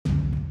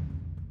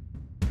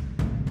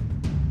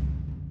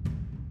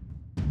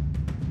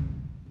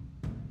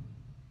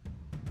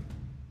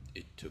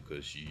took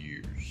us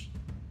years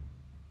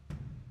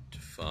to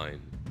find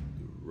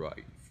the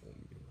right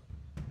formula.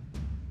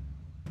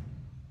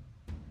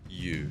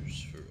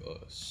 Years for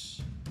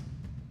us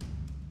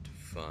to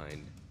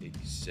find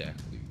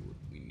exactly what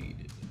we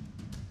needed.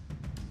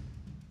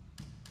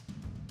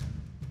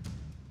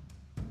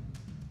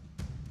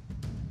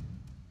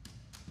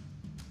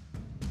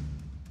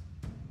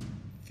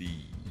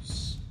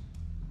 These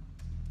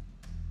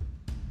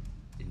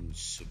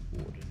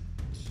insubordinate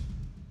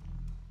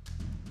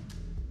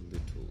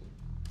little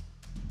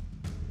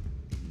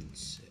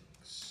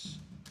insects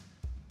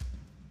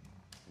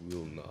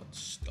will not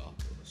stop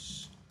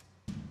us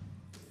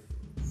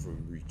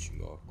from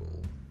reaching our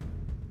goal.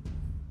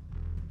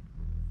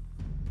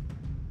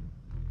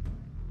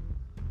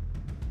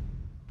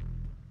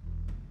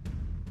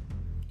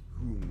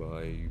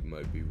 You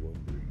might be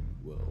wondering,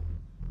 well,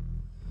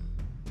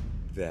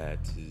 that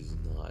is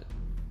not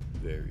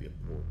very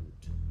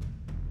important.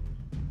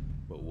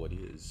 But what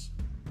is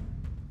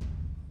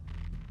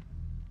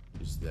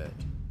that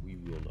we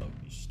will not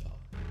be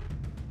stopped.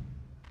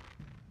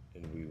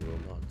 And we will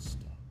not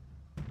stop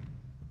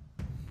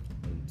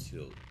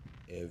until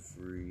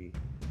every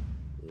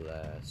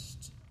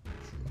last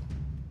drop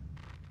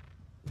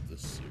of the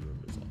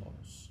serum is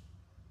ours.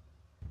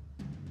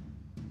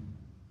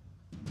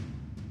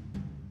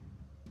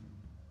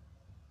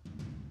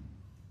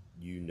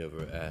 You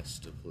never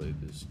asked to play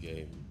this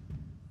game,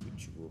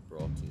 but you were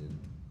brought in.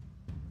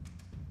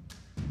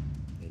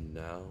 And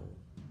now,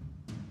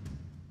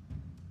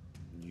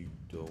 you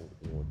don't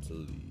want to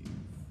leave.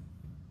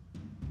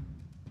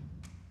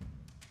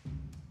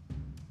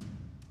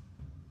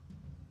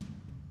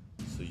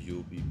 So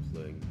you'll be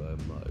playing by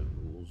my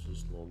rules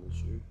as long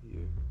as you're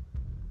here.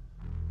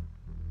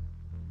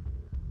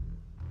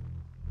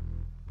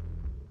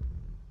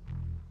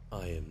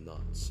 I am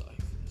not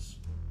Cyphus.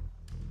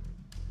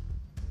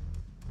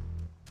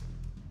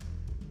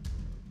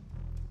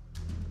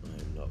 I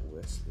am not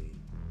Wesley.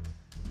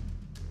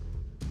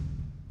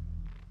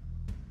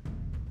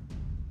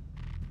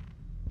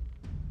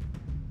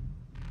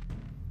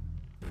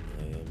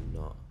 And I am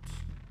not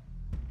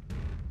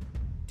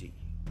D.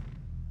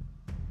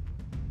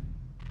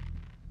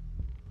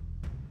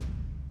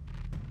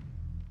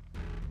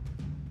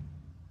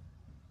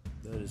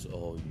 That is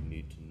all you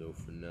need to know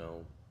for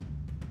now.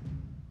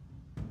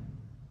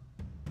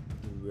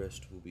 The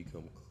rest will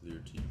become clear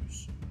to you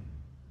soon.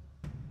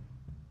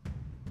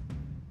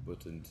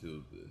 But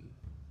until then,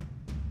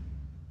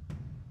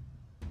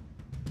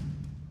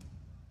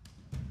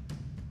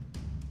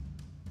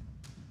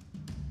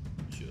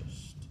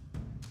 just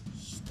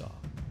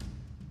stop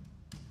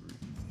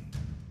breathing.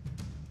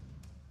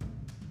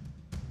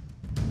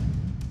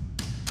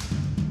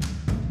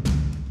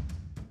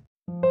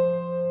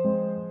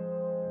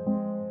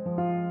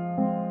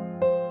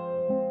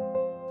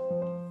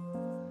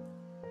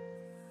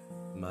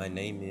 My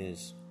name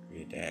is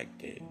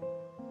Redacted.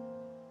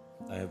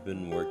 I have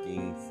been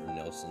working for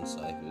Nelson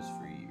Cyphus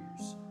for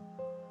years.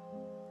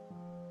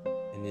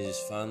 And it is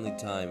finally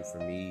time for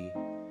me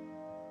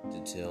to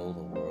tell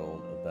the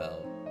world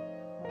about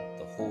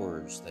the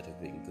horrors that have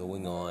been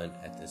going on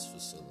at this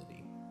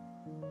facility.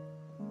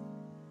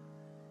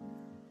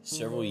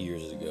 Several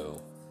years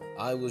ago,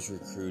 I was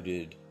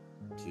recruited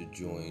to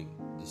join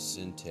the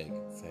Syntech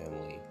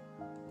family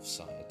of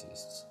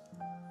scientists.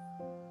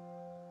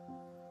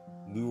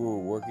 We were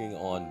working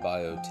on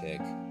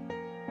biotech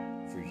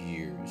for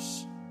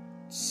years,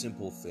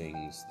 simple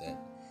things that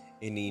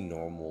any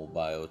normal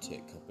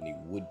biotech company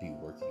would be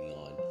working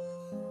on.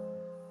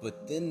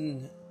 But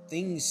then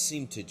things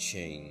seemed to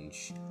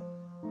change.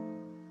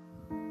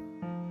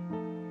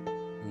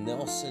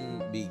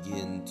 Nelson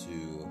began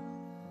to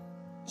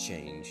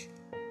change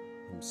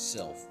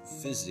himself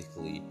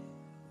physically.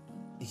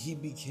 He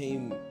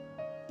became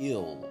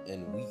ill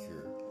and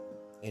weaker,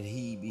 and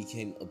he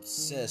became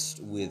obsessed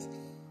with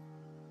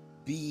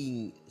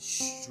being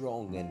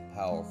strong and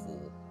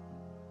powerful,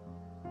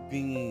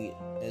 being,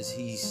 as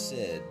he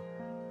said,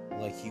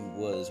 like he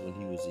was when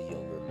he was a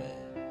younger man.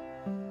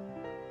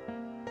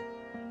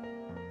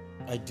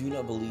 I do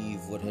not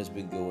believe what has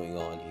been going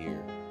on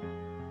here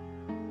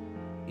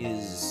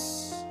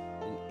is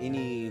in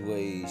any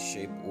way,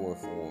 shape, or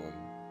form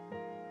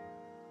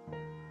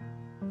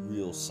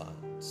real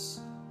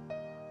science.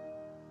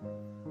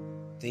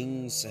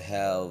 Things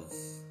have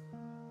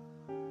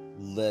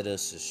led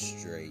us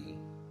astray,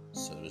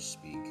 so to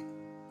speak.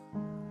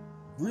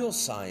 Real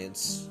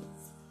science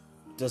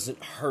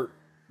doesn't hurt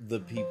the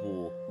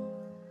people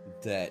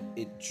that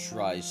it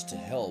tries to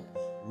help.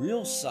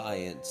 Real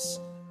science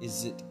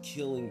isn't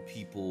killing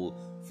people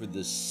for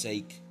the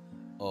sake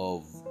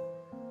of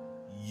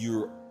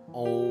your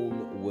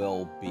own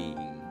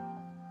well-being.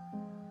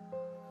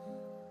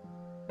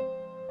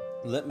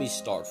 Let me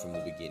start from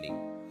the beginning.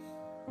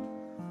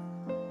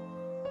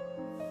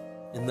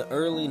 In the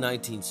early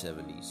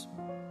 1970s,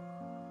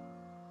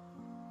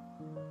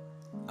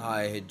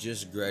 I had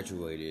just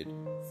graduated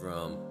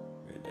from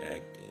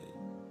Redacted,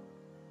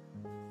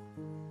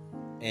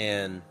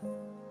 and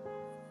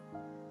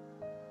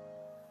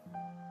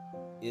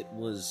it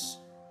was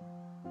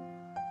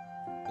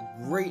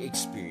a great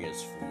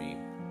experience for me.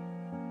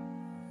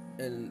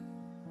 And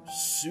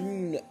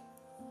soon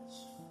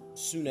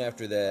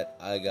after that,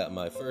 I got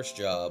my first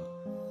job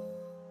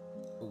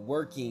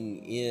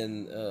working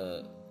in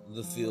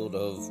the field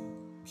of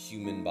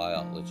human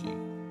biology.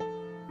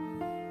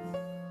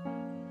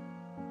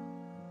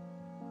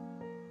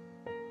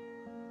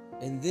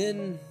 And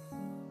then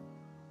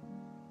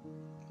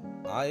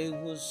I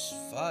was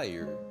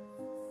fired.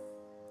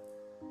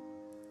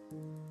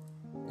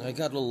 I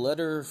got a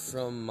letter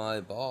from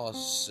my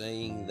boss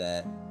saying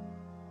that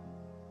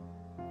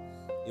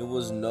it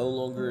was no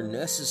longer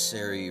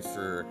necessary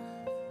for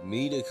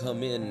me to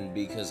come in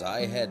because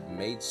I had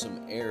made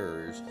some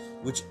errors,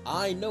 which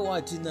I know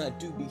I did not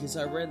do because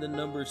I ran the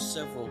numbers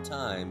several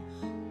times,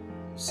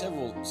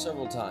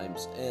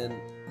 and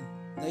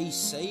they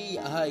say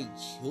I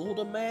killed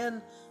a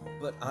man,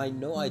 but I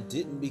know I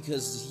didn't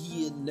because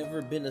he had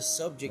never been a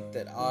subject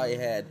that I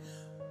had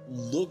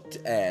looked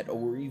at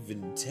or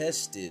even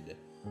tested.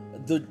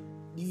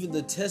 Even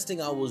the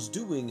testing I was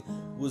doing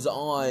was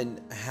on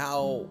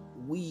how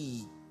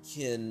we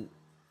can,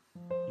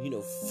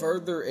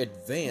 further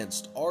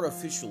advanced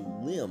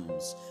artificial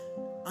limbs.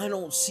 I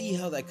don't see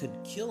how that could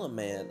kill a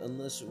man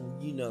unless,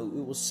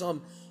 it was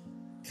some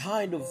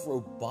kind of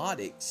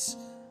robotics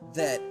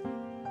that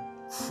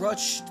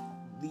crushed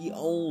the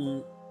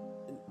owner,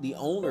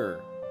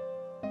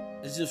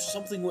 as if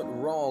something went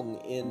wrong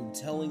in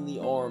telling the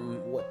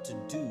arm what to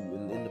do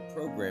in the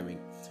programming.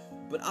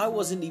 But I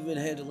wasn't even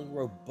handling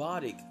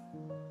robotic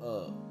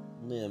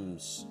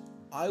limbs.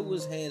 I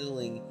was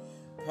handling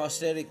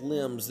prosthetic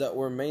limbs that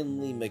were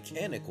mainly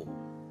mechanical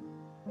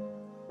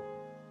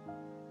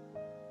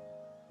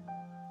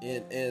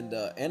and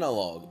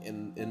analog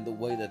in the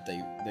way that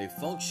they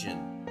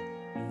function,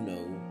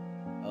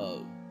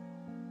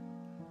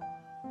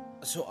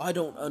 so I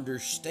don't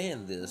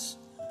understand this.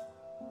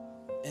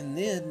 And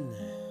then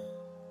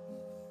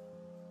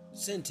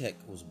Syntech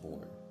was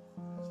born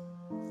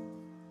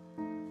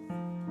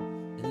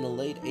in the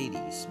late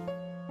 80s.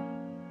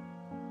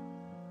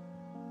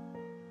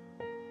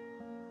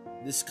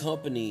 This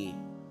company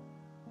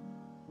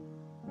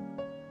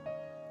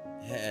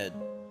had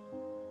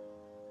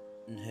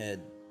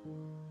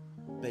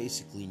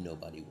basically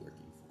nobody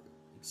working for it,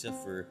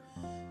 except for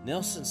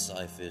Nelson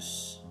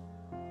Cyphus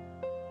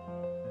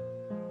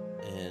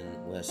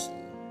and Wesley.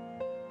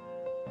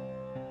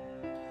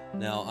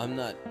 Now, I'm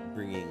not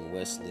bringing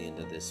Wesley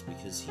into this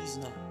because he's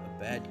not a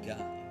bad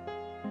guy.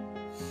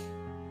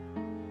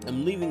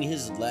 I'm leaving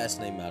his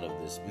last name out of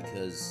this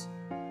because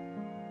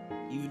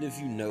even if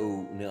you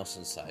know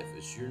Nelson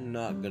Cyphus, you're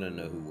not going to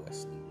know who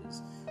Wesley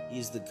is.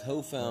 He's the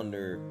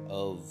co-founder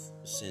of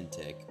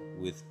Syntech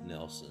with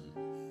Nelson.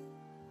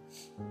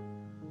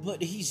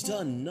 But he's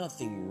done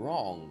nothing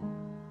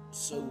wrong,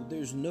 so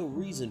there's no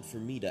reason for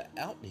me to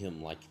out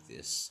him like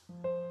this.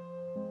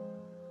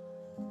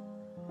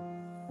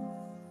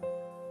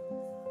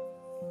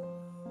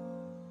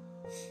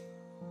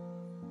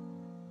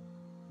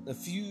 A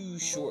few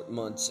short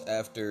months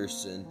after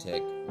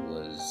Syntech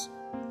was,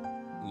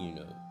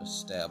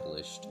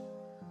 established,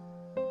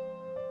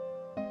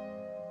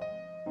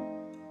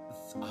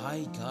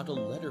 I got a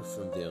letter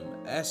from them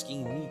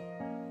asking me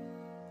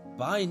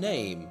by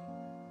name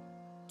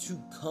to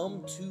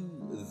come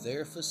to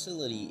their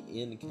facility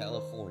in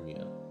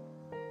California.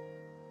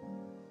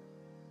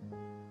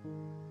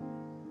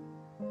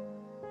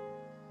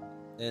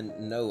 And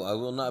no, I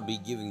will not be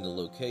giving the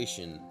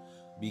location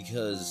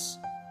because,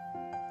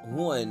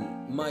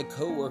 one, my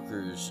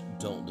coworkers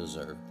don't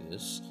deserve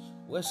this.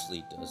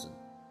 Wesley doesn't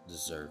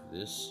deserve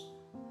this.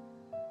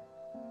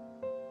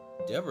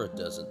 Deborah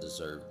doesn't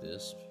deserve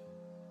this.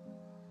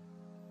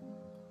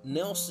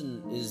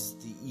 Nelson is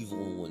the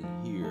evil one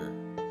here,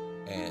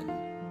 and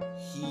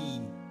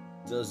he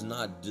does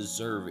not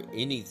deserve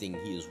anything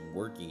he is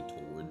working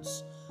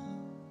towards.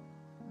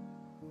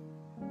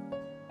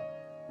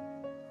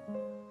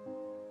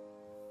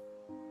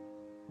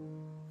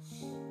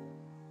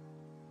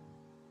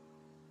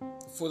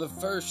 For the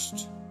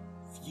first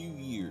few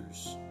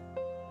years,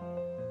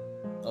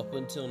 up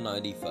until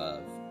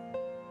 95,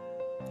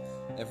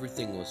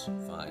 everything was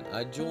fine.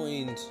 I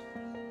joined,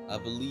 I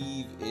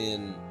believe,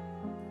 in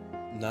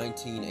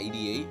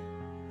 1988,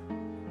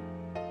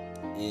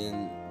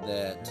 in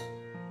that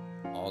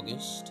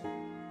August.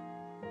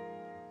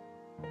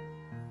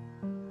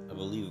 I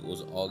believe it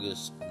was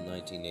August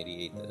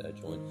 1988 that I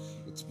joined.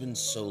 It's been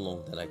so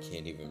long that I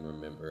can't even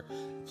remember.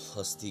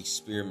 Plus the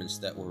experiments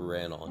that were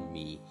ran on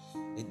me.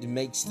 It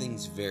makes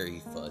things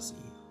very fuzzy.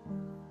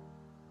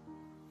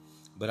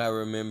 But I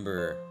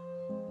remember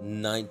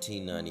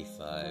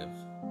 1995,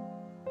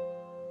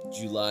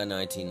 July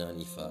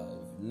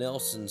 1995,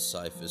 Nelson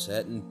Cyphus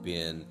hadn't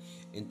been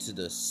into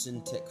the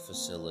Syntech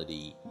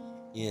facility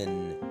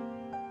in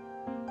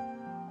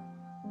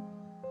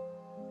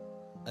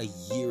a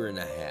year and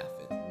a half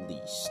at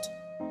least.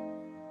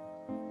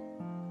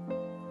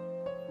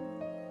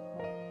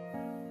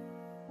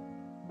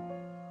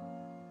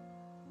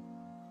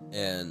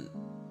 And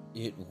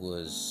it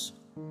was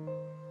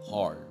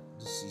hard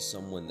to see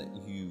someone that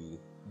you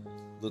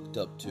looked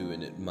up to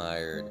and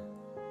admired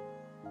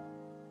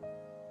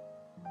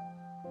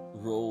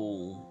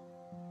will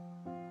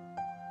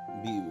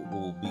be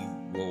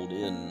rolled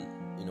in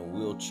a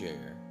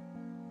wheelchair.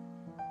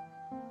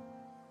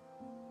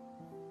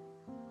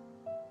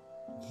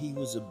 He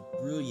was a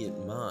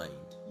brilliant mind.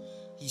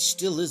 He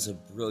still is a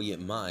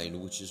brilliant mind,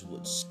 which is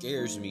what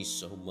scares me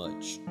so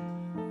much.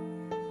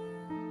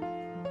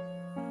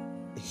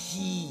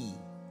 He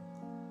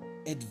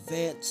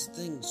advanced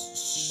things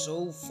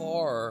so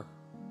far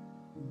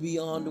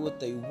beyond what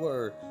they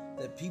were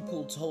that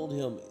people told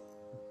him,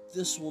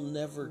 this will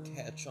never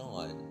catch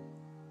on.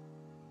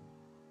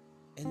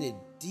 And it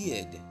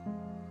did.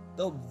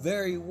 The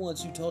very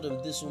ones who told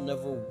him this will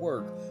never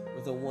work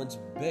were the ones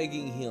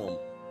begging him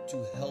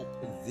to help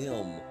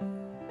them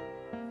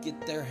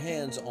get their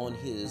hands on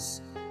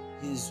his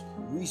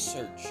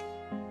research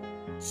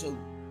so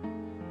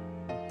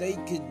they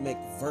could make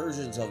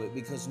versions of it,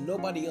 because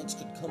nobody else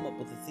could come up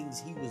with the things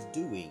he was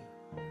doing.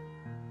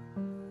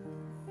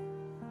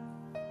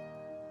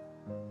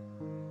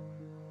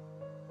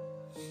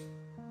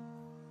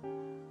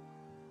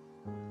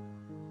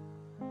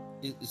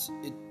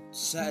 It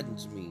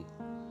saddens me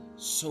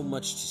so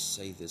much to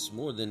say this,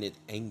 more than it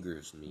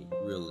angers me,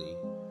 really.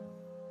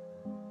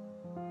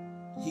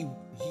 He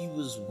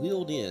was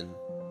wheeled in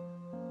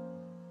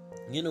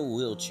a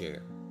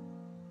wheelchair,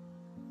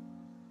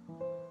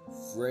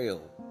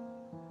 frail.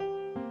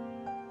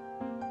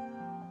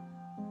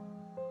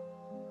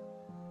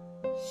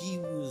 He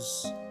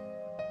was,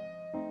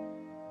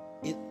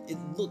 it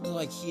looked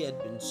like he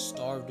had been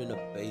starved in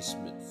a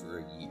basement for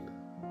a year.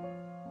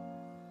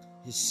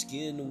 His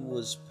skin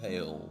was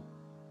pale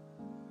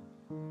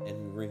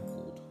and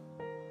wrinkled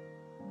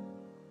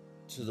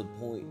to the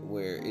point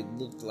where it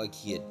looked like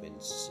he had been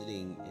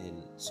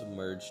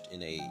submerged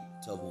in a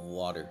tub of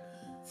water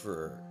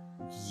for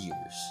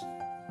years.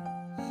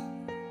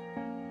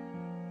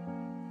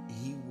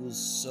 He was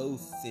so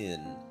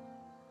thin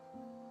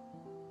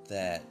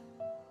that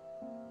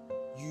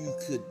you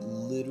could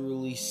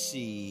literally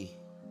see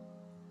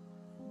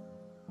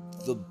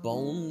the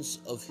bones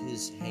of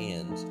his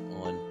hands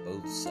on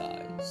both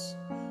sides.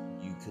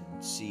 You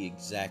could see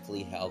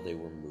exactly how they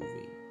were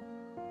moving.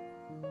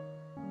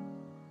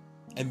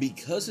 And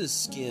because his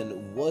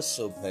skin was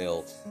so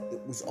pale, it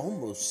was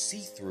almost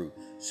see-through,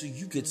 so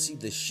you could see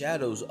the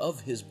shadows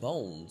of his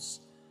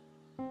bones.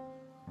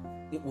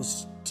 It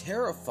was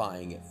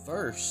terrifying at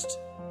first.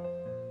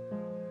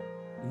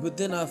 But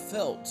then I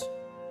felt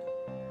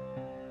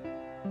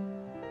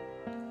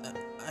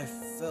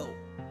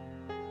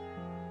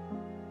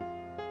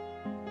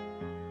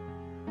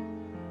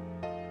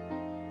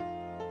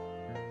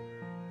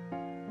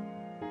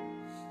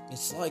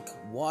it's like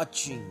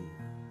watching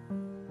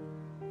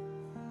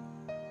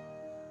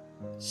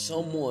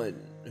someone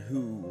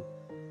who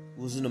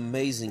was an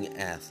amazing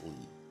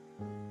athlete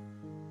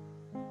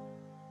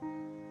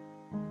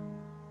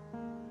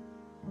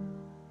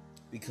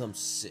become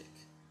sick.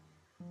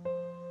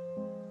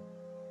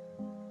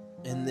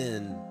 And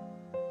then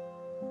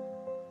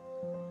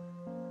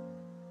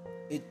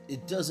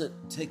it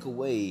doesn't take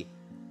away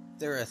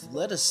their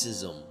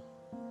athleticism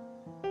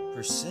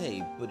per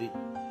se, but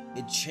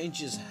it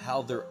changes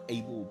how they're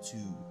able to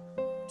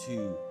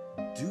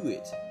do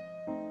it.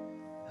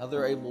 How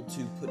they're able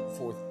to put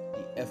forth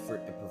the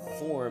effort and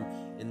perform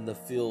in the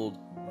field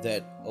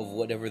of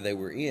whatever they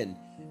were in.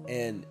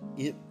 And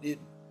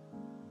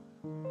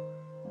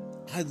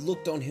I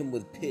looked on him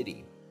with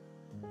pity.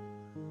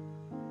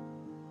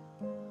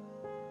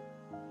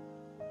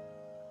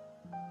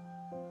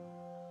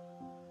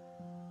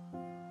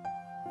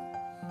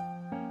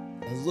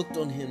 I looked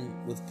on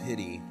him with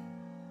pity.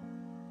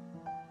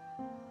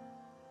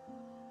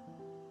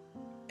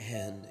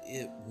 And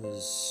it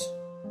was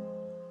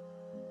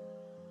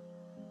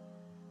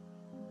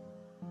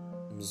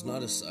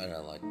not a sight I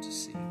like to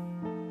see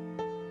in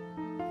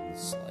the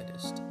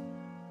slightest.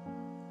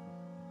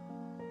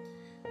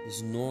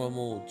 His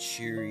normal,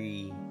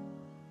 cheery,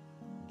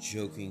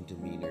 joking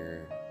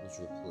demeanor was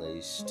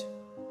replaced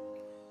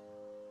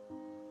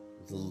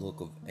with a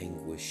look of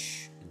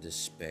anguish and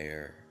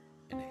despair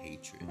and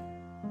hatred.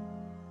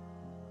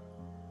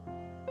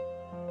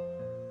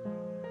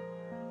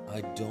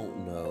 I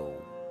don't know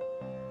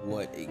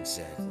what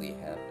exactly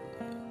happened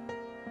to him,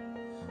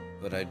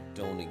 but I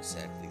don't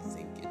exactly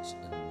think it's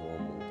a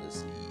normal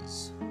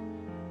disease.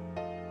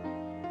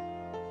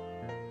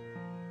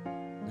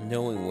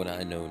 Knowing what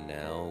I know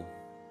now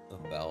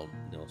about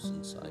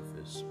Nelson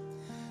Cyphers,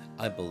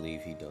 I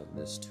believe he done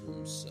this to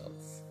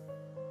himself.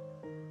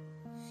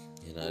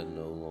 And I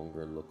no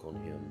longer look on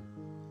him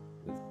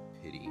with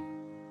pity.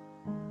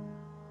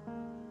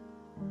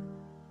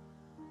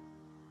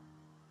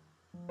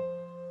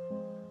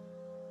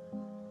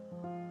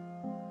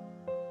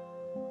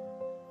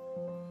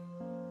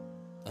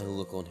 I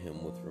look on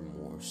him with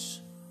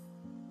remorse,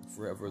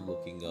 forever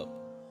looking up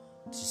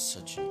to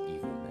such an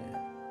evil man.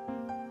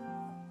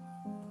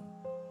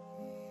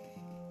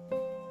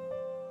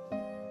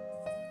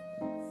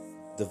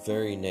 The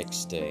very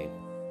next day,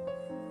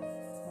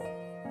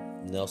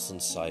 Nelson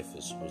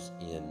Cyphus was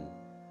in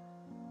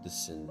the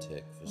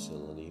Syntec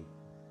facility,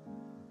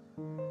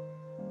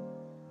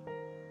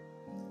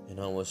 and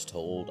I was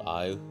told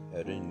I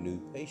had a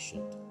new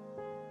patient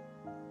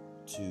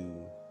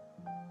to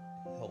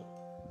help.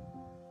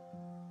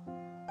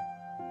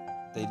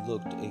 They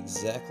looked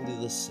exactly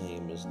the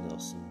same as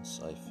Nelson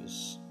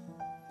Cyphus.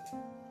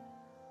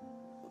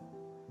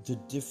 The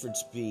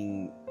difference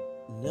being,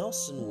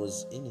 Nelson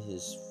was in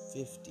his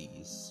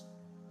 50s,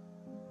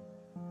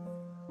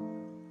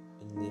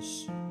 and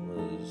this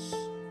was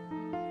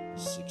a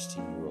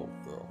 16-year-old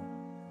girl.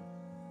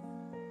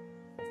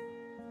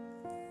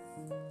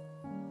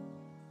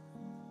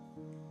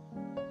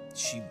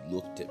 She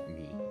looked at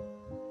me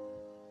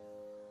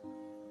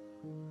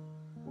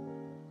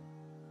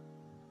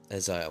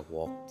as I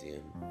walked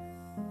in,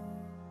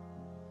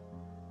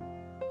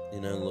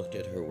 and I looked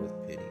at her with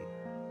pity,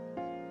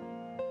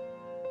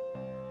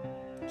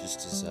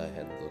 just as I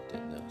had looked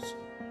at Nelson.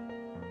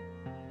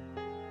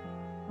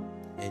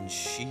 And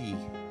she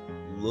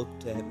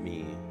looked at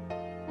me,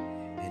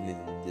 and in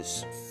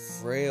this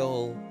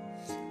frail,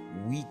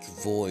 weak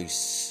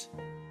voice,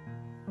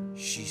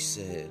 she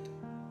said,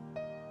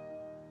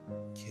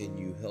 "Can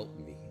you help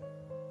me?"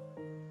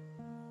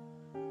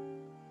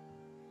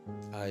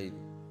 I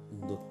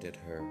looked at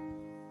her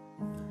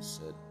and I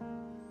said,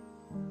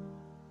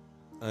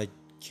 "I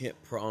can't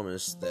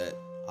promise that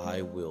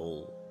I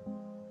will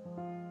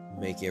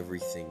make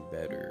everything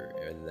better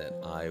and that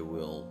I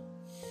will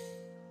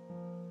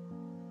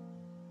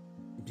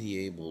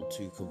be able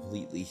to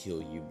completely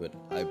heal you, but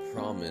I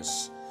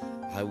promise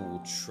I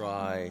will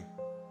try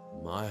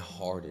my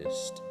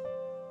hardest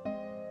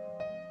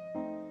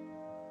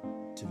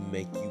to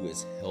make you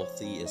as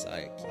healthy as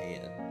I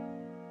can."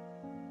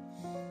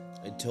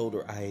 I told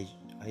her I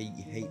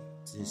hate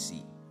to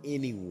see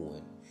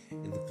anyone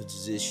in the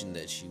position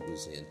that she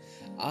was in.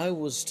 I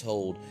was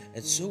told,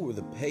 and so were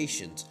the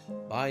patients,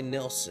 by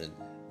Nelson,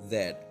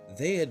 that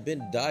they had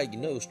been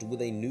diagnosed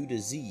with a new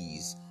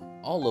disease.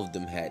 All of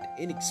them had,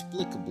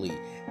 inexplicably,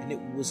 and it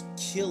was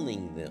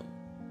killing them.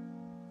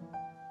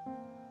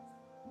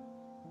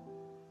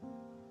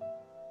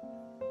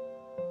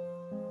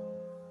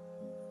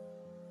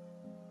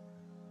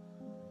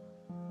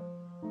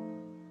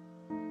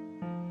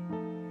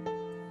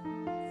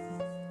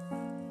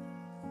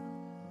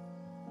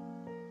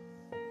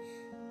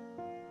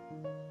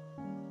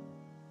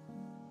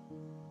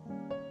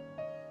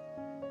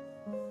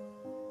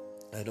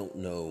 I don't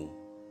know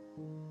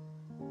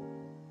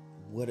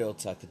what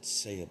else I could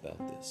say about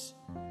this.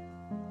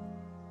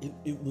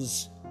 It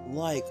was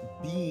like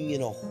being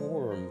in a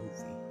horror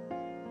movie.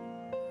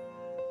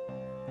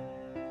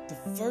 The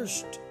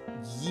first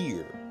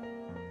year,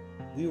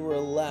 we were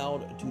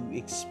allowed to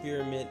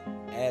experiment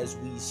as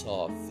we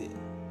saw fit.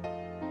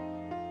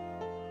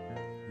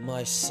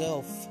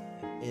 Myself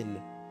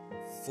and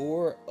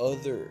 4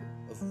 other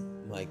of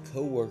my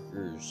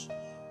coworkers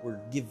were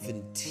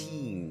given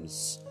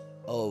teams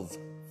of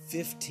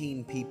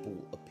 15 people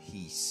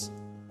apiece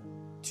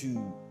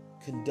to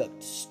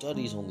conduct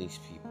studies on these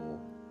people.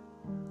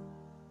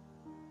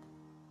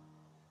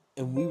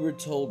 And we were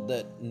told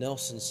that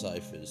Nelson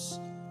Cyphus,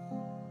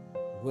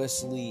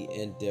 Wesley,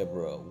 and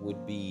Deborah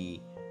would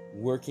be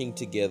working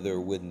together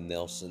with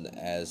Nelson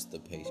as the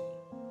patient.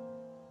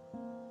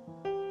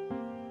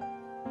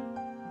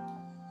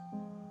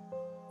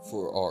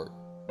 For our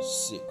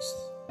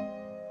 6th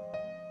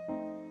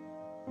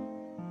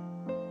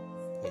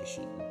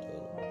patient in total.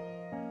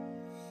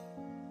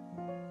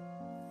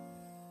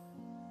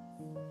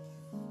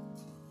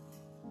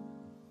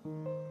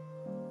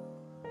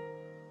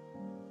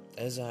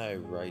 As I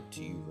write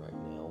to you right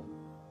now,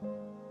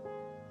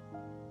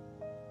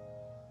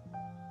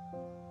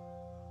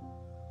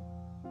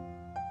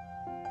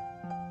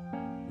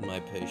 my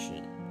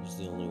patient is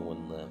the only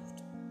one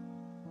left,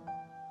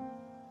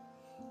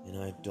 and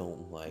I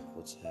don't like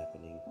what's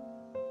happening.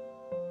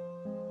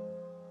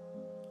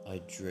 I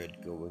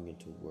dread going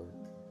into work.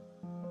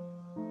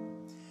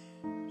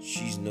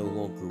 She's no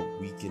longer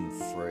weak and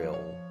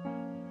frail.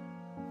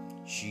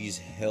 She's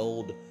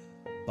held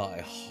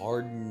by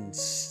hardened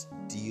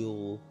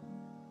steel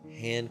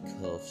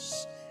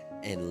handcuffs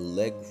and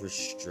leg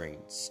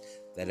restraints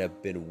that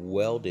have been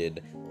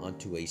welded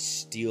onto a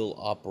steel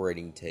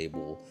operating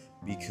table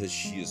because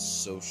she is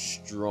so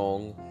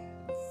strong,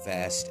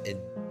 fast, and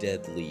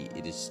deadly,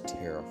 it is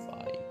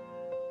terrifying.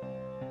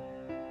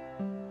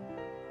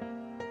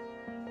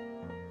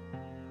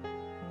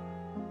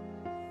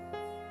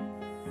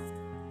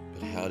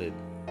 But how did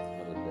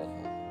that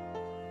happen?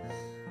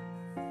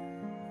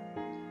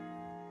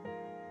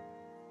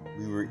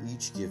 We were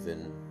each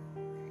given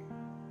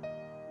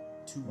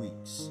 2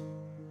 weeks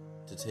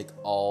to take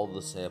all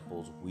the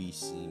samples we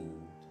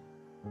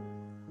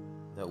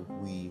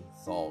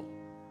thought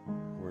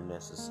were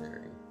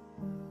necessary,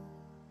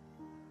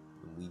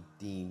 and we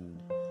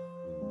deemed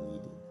we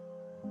needed.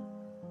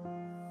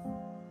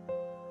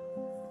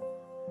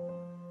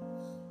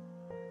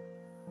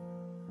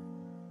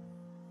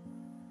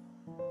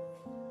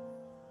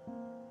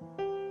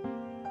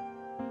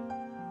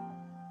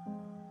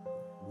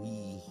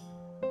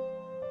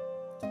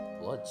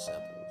 blood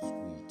samples.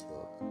 We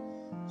took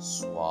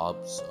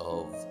swabs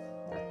of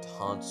their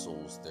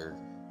tonsils, their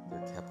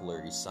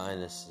capillary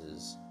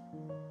sinuses.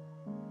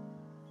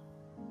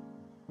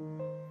 We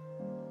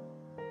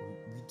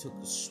took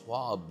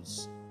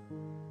swabs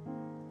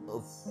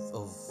of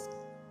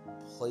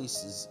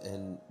places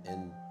and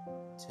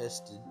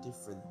tested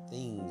different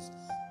things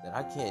that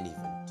I can't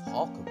even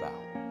talk about.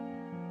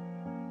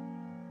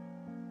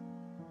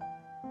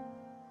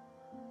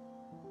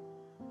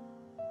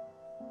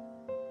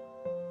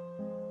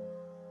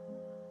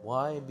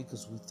 Why?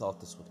 Because we thought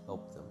this would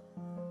help them.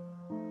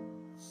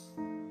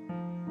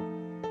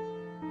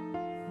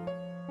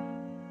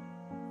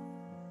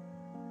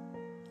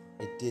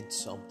 It did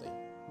something.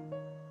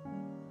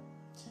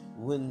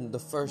 When the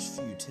first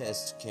few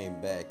tests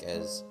came back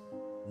as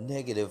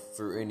negative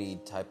for any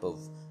type of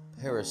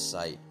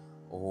parasite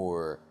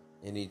or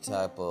any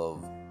type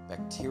of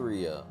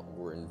bacteria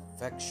or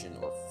infection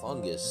or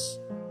fungus,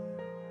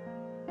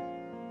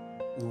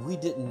 we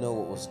didn't know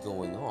what was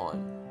going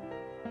on.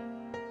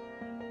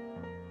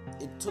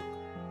 It took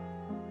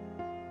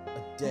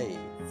a day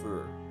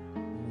for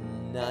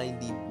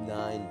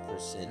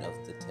 99%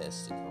 of the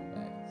tests to come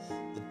back.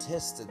 The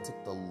test that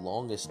took the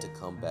longest to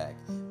come back,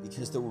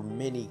 because there were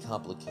many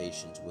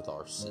complications with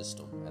our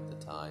system at the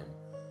time,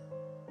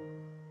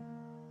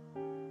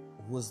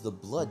 was the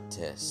blood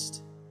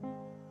test.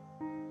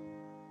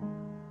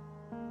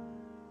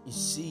 You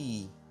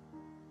see,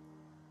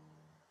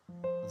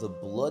 the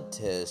blood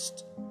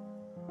test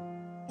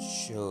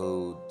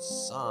showed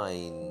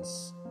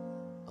signs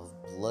of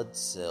blood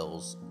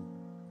cells.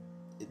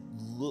 It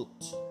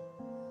looked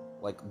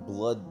like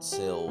blood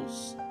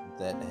cells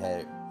that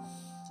had...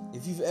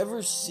 If you've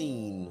ever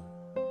seen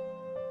a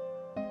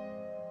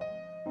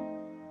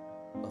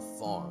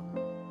farm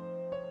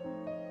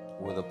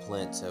where the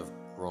plants have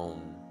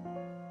grown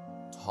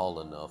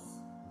tall enough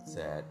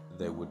that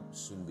they would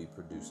soon be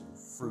producing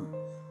fruit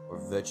or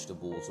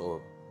vegetables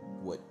or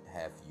what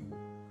have you,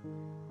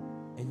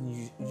 and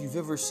you've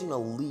ever seen a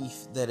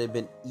leaf that had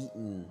been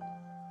eaten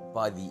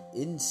by the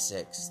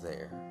insects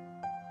there,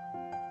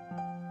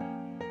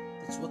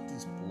 that's what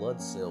these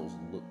blood cells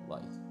look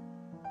like.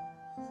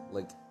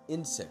 Like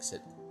insects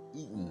had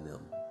eaten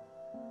them.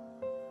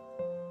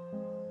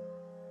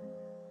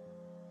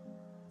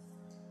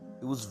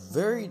 It was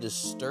very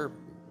disturbing.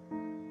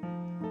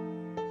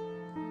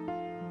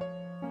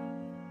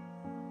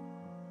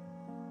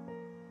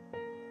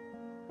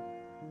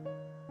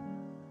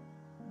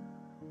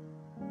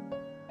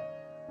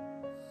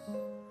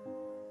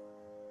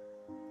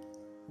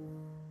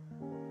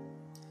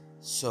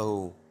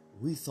 So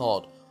we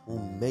thought, well,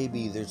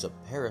 maybe there's a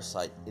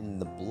parasite in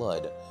the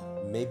blood.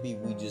 Maybe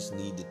we just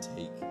need to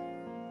take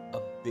a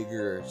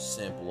bigger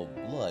sample of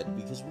blood,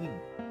 because we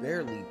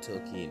barely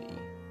took any.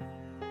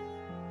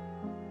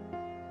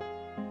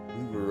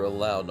 We were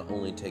allowed to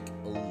only take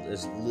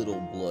as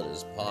little blood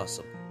as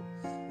possible,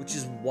 which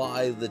is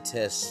why the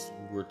tests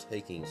were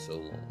taking so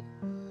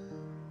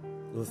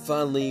long. But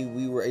finally,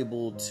 we were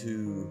able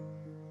to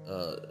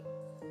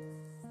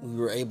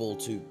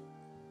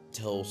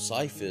tell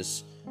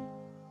Cyphus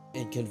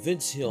and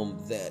convince him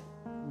that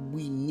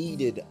we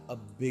needed a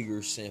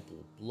bigger sample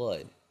of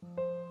blood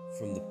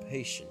from the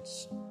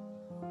patients.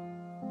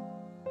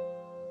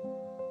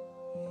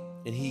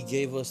 And he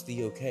gave us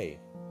the okay.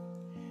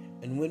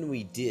 And when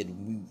we did,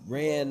 we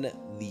ran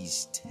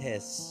these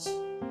tests.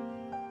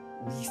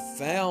 We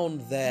found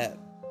that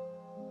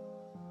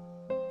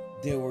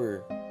there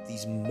were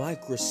these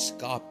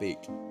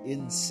microscopic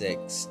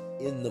insects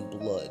in the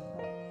blood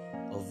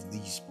of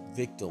these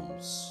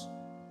victims.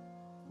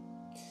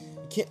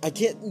 I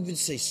can't even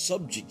say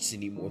subjects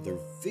anymore, they're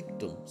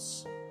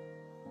victims.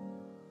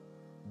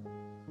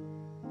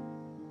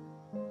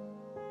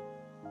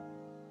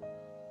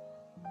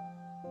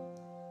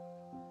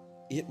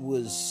 It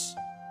was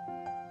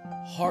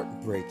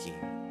heartbreaking.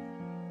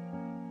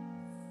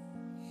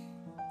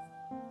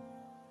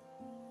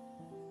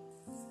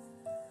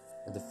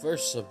 And the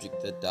first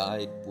subject that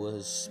died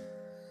was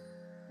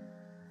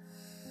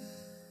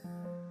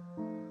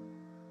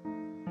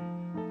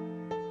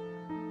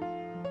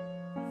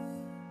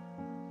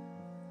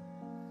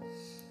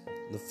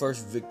the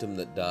first victim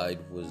that died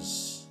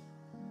was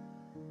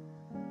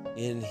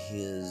in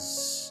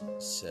his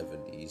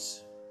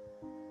 70s.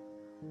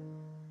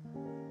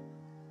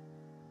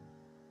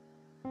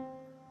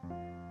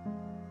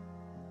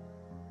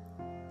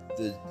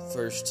 The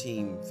first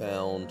team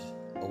found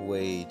a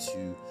way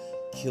to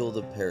kill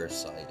the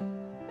parasite.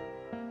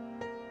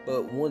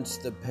 But once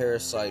the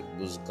parasite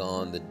was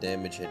gone, the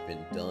damage had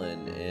been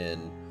done,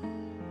 and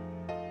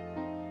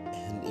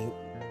it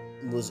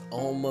was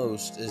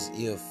almost as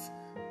if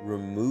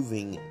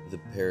removing the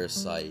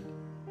parasite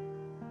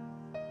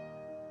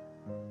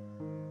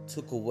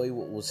took away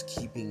what was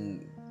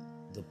keeping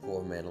the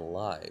poor man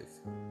alive.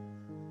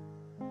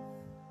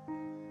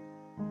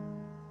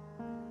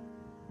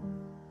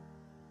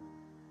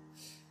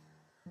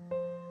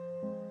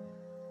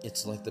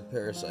 It's like the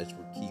parasites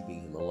were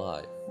keeping him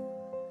alive.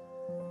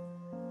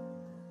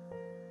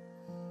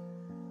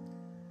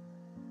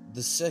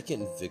 The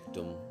second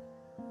victim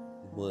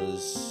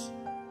was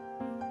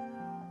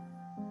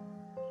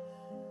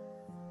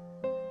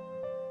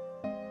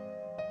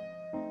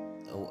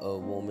a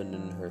woman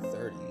in her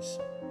 30s.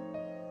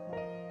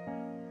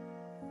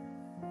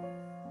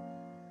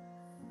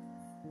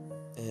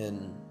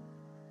 And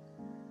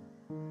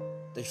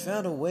they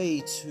found a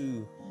way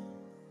to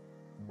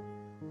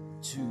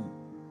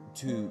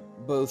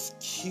both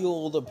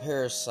kill the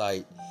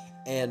parasite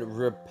and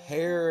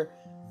repair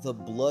the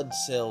blood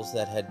cells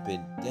that had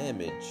been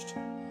damaged,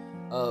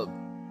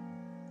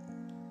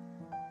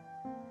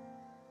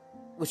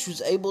 which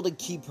was able to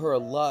keep her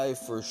alive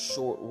for a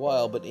short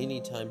while. But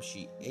anytime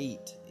she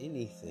ate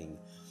anything,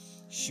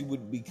 she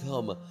would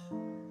become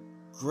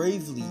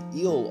gravely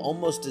ill,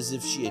 almost as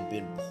if she had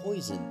been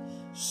poisoned.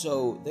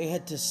 So they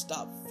had to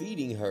stop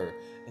feeding her,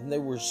 and they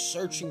were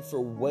searching for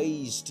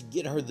ways to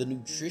get her the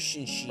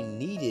nutrition she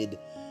needed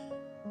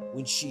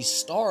when she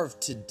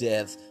starved to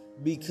death,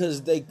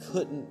 because they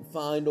couldn't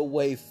find a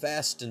way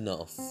fast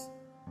enough.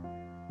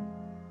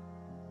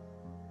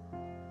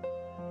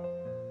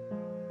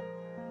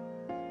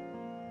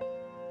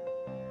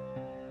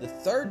 The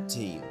third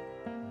team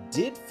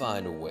did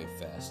find a way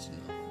fast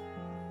enough.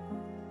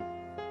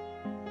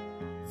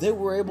 They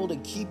were able to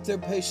keep their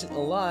patient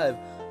alive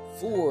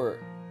for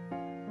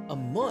a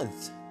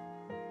month.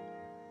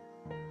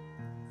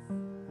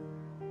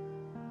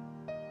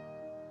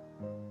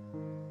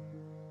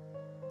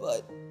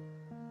 But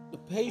the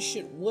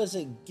patient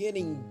wasn't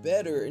getting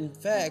better. In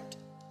fact,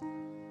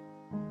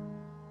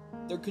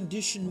 their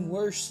condition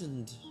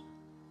worsened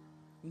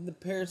when the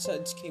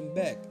parasites came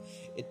back.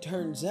 It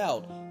turns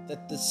out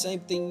that the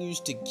same thing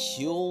used to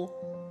kill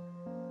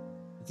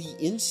the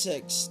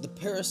insects, the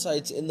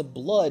parasites in the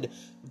blood,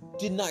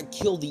 did not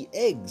kill the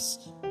eggs,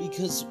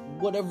 because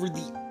whatever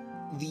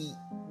the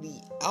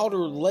outer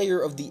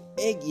layer of the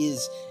egg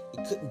is,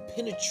 it couldn't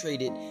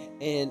penetrate it,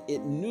 and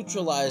it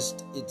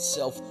neutralized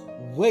itself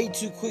way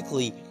too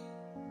quickly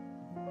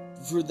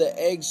for the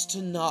eggs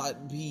to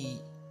not be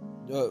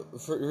for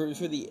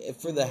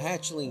the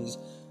hatchlings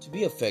to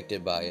be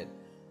affected by it.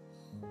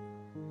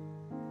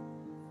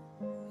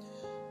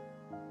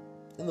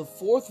 And the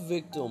fourth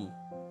victim,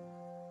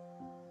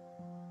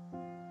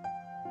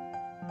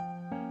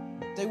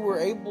 they were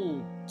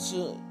able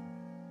to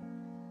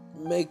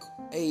make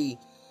a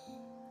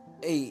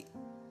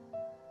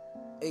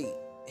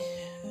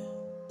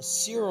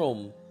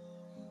serum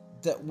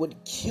that would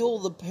kill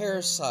the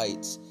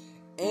parasites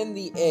and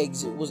the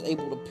eggs. It was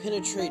able to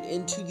penetrate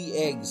into the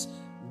eggs,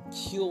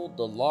 kill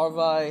the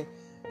larvae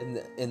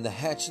and the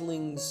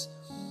hatchlings,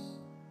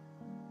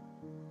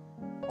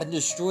 and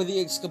destroy the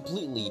eggs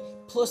completely.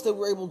 Plus, they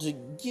were able to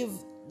give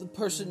the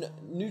person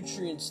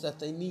nutrients that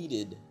they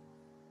needed.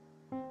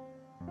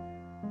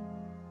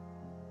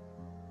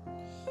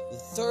 The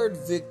third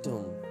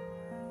victim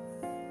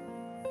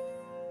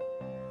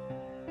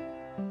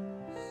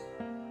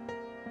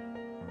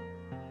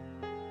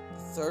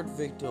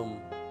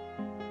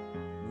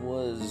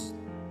was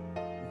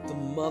the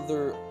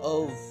mother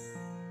of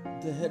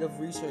the head of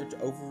research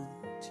over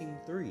Team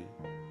 3.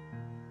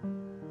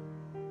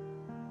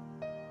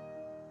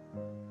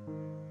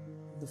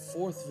 The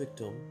fourth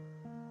victim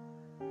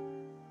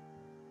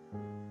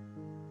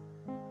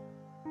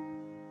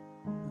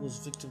was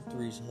Victim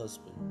 3's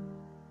husband.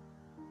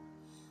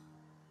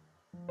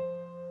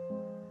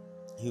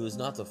 He was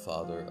not the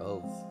father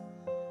of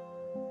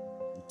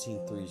Team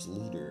 3's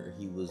leader.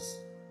 He was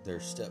their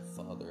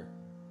stepfather.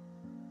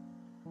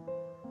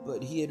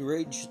 But he had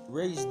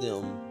raised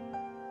them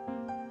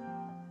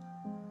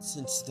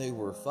since they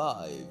were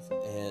 5,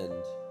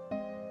 and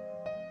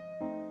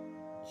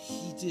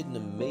he did an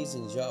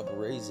amazing job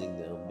raising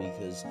them,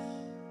 because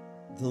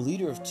the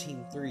leader of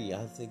Team 3,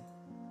 I think,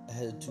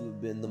 had to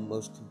have been the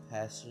most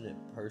compassionate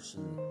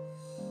person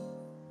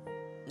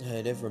I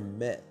had ever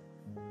met.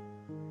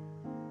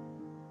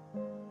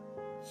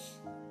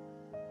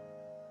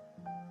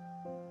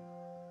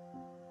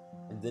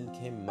 And then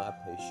came my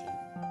patient.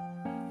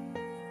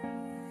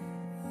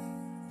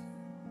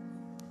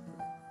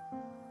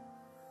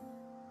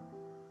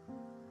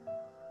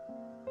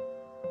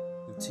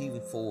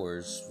 Team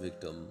 4's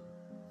victim,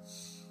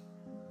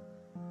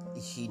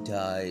 he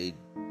died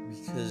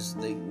because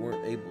they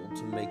weren't able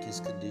to make his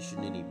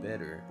condition any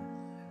better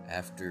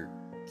after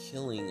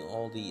killing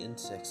all the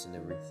insects and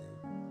everything.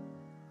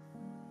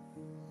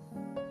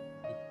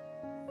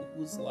 It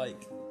was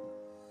like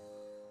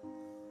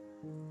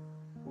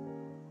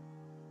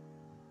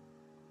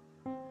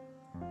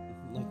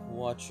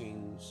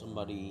watching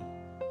somebody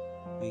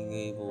being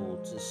able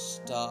to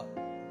stop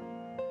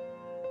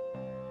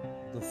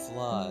the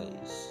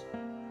flies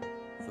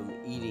from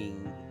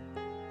eating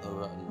a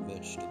rotten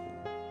vegetable.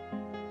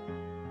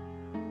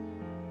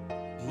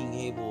 Being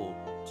able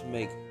to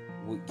make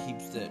what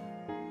keeps that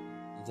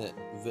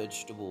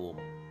vegetable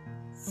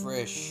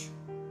fresh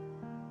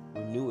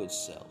renew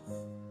itself,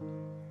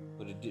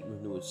 but it didn't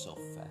renew itself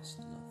fast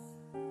enough,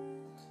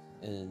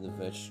 and the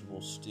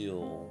vegetable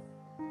still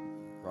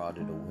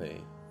rotted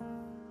away.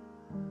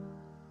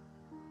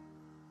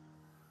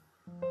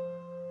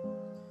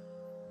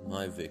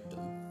 my victim,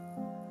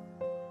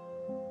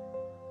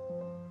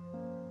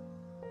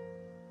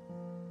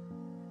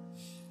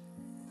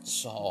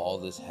 saw all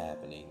this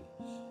happening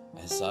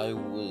as I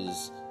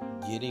was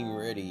getting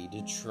ready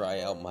to try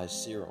out my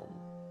serum.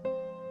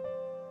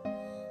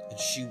 And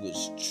she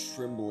was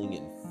trembling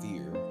in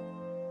fear.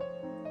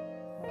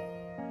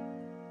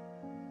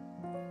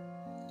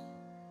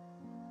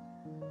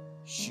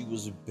 She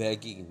was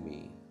begging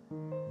me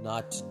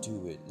not to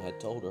do it, and I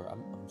told her,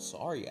 I'm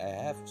sorry, I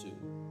have to.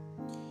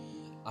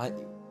 I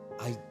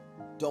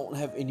don't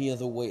have any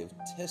other way of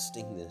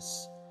testing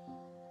this.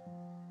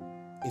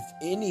 If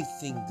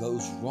anything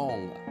goes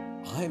wrong,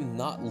 I'm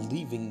not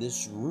leaving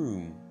this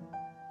room.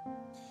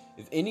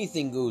 If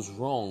anything goes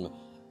wrong,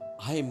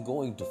 I am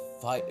going to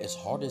fight as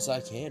hard as I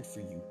can for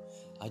you.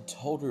 I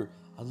told her,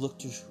 I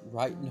looked her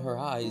right in her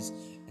eyes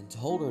and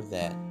told her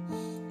that,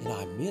 and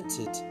I meant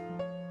it.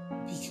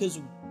 Because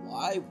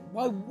why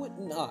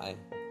wouldn't I?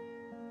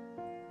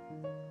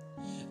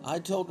 I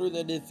told her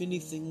that if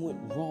anything went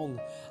wrong,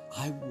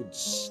 I would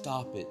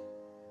stop it.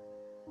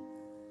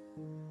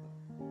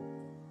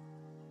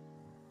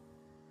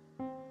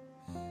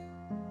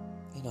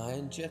 And I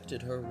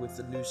injected her with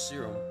the new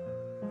serum.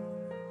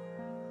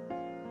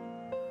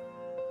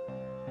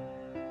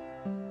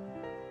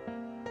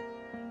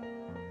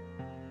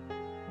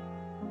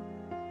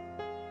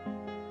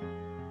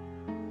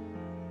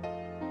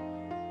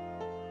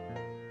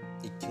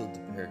 It killed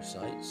the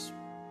parasites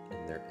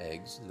in their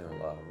eggs, and their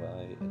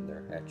larvae, and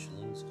their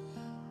hatchlings.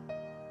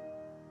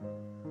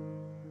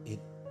 It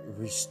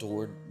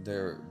restored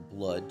their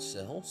blood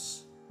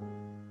cells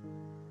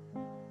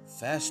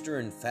faster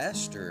and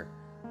faster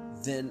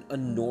than a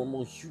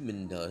normal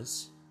human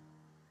does.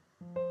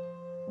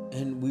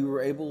 And we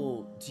were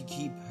able to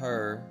keep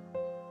her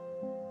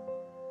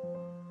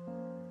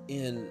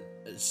in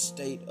a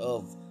state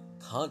of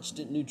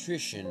constant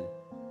nutrition.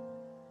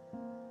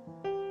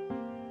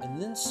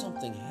 And then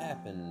something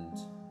happened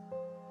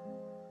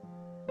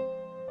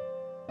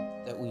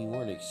that we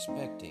weren't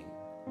expecting.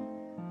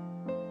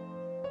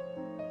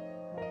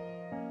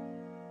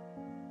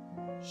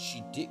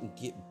 She didn't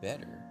get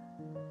better.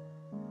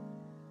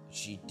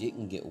 She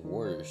didn't get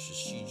worse.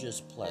 She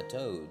just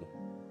plateaued.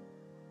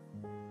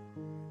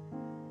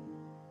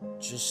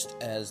 Just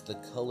as the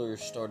color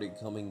started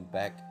coming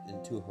back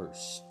into her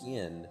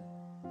skin,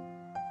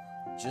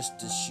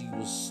 just as she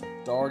was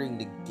starting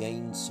to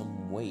gain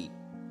some weight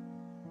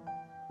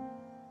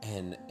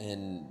and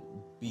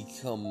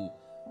become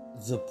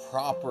the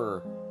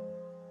proper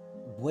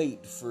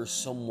weight for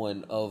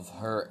someone of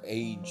her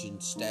age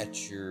and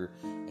stature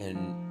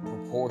and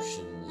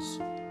proportions,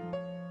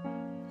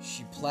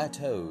 she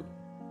plateaued.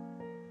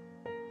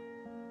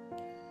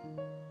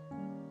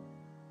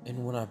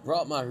 And when I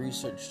brought my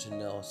research to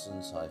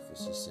Nelson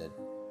Cyphus, he said,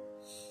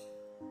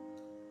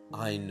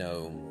 I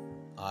know,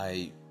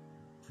 I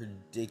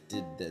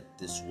predicted that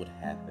this would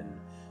happen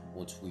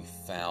once we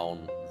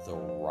found the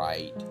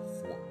right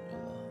formula.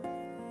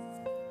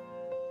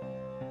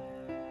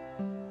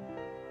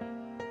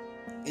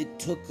 It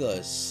took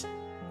us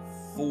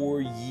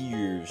 4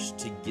 years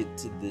to get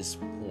to this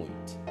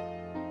point.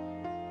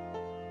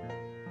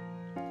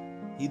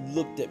 He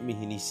looked at me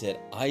and he said,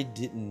 I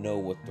didn't know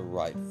what the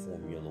right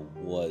formula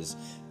was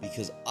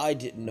because I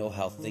didn't know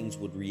how things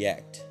would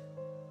react.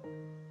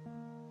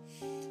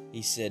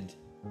 He said,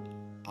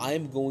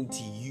 I'm going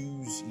to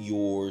use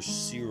your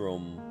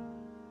serum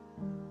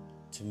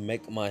to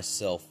make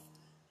myself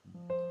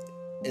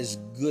as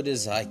good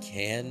as I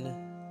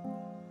can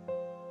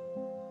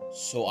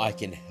so I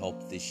can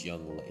help this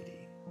young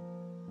lady.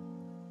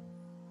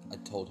 I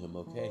told him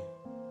okay,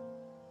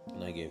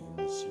 and I gave him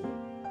the serum.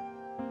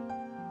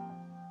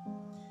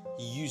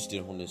 He used it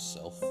on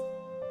himself,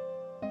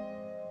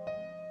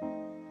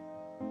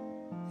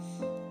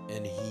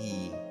 and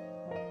he,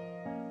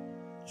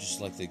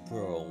 just like the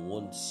girl,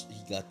 once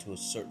he got to a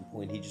certain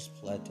point, he just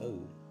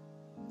plateaued.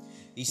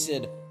 He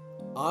said,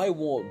 I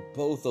want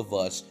both of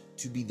us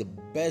to be the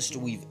best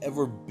we've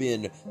ever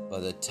been by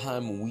the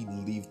time we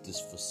leave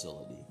this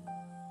facility.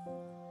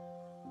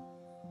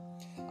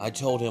 I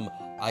told him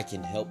I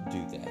can help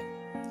do that.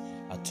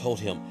 I told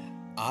him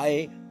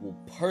I will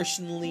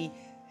personally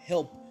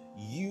help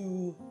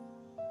you,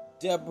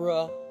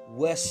 Deborah,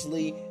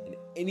 Wesley, and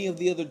any of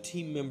the other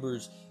team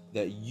members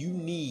that you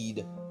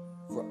need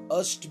for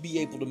us to be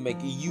able to make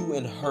you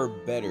and her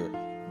better.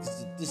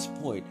 Because at this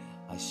point,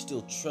 I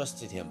still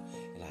trusted him,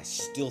 and I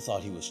still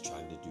thought he was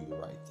trying to do the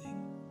right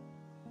thing.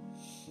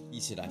 He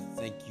said, I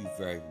thank you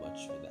very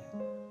much for that.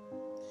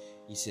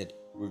 He said,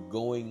 we're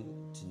going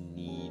to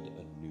need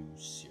a new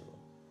serum.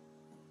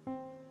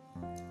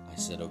 I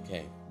said,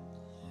 okay.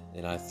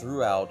 Then I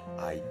threw out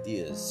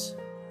ideas.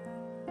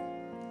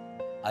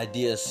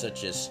 Ideas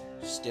such as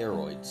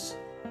steroids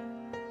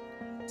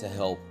to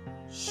help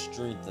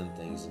strengthen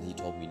things, and he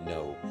told me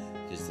no,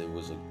 because there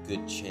was a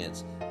good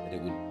chance that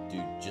it would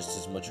do just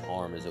as much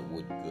harm as it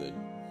would good.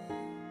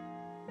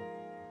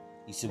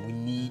 He said, we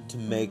need to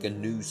make a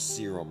new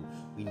serum.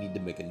 We need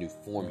to make a new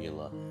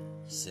formula.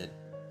 He said,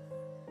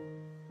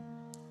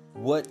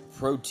 what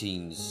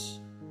proteins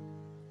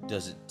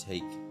does it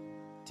take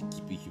to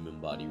keep a human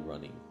body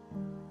running?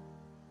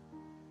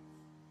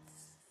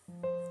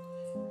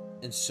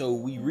 And so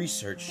we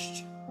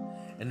researched,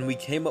 and we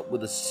came up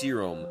with a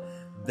serum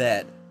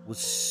that was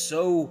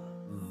so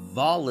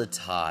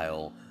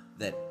volatile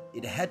that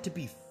it had to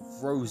be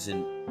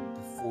frozen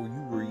before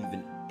you were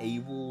even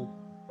able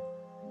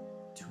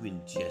to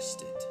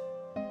ingest it.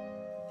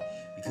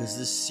 Because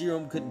this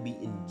serum couldn't be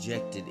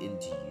injected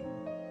into you.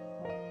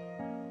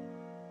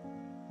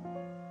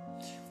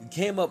 We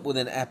came up with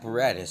an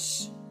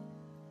apparatus.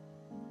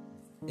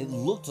 It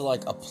looked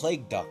like a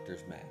plague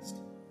doctor's mask.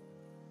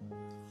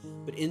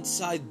 But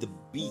inside the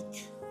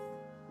beak,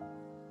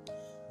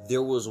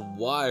 there was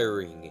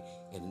wiring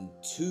and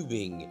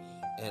tubing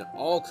and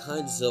all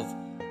kinds of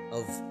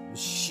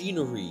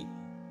machinery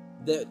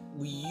that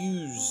we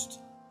used.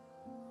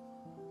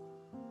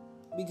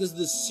 Because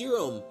the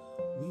serum,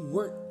 we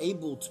weren't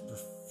able to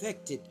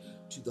perfect it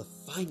to the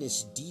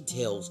finest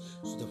details,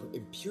 so there were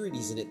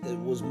impurities in it that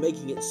was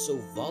making it so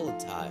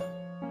volatile.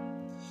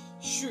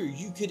 Sure,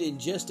 you could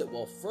ingest it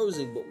while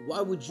frozen, but why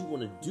would you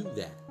want to do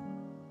that?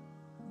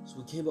 So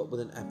we came up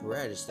with an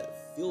apparatus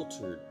that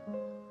filtered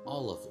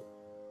all of it.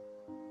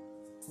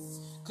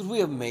 Could we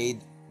have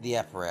made the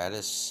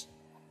apparatus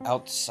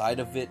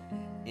outside of it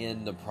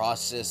in the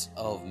process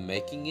of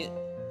making it?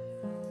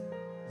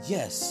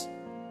 Yes.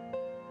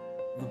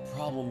 The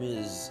problem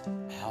is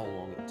how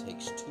long it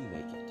takes to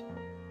make it.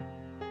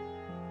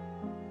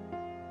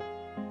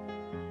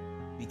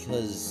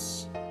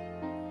 Because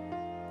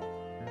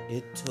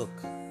it took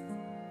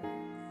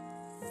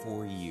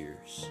 4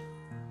 years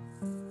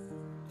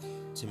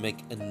to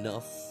make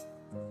enough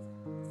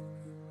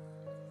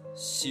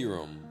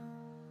serum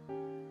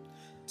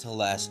to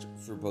last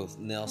for both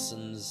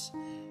Nelson's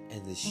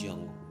and this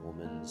young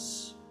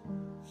woman's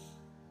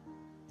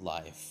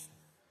life.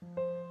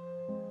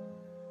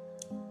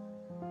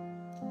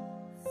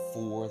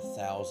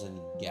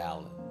 4,000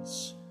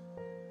 gallons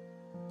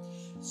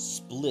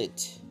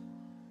split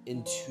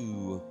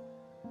into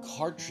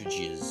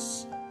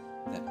cartridges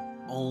that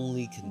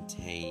only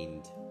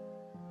contained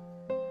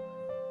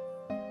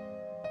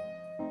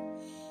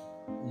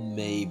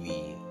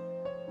maybe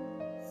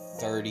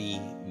 30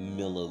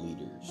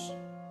 milliliters.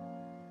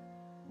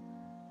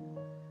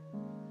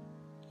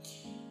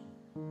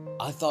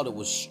 I thought it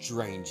was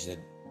strange that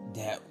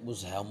that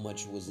was how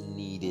much was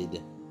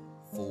needed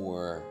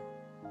for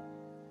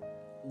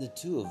the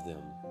two of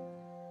them.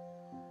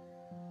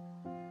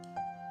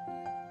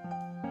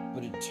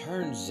 But it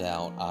turns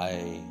out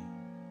I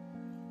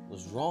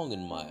was wrong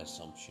in my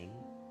assumption.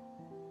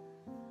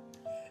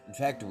 In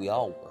fact, we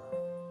all were.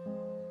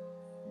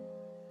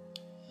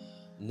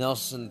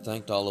 Nelson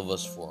thanked all of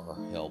us for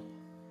our help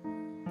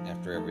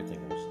after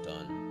everything was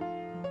done.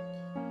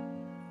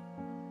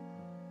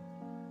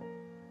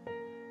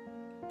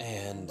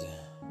 And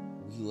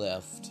we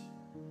left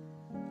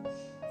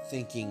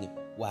thinking,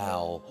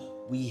 wow,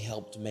 we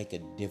helped make a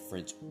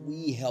difference.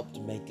 We helped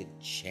make a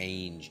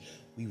change.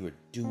 We were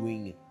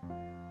doing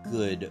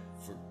good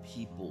for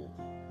people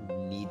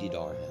who needed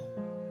our help.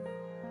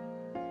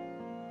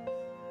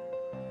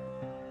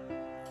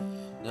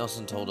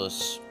 Nelson told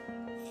us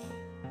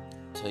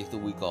to take the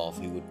week off.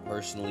 He would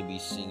personally be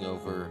seeing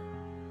over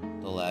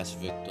the last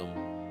victim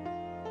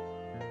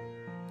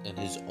and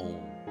his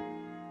own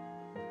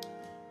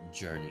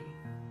journey,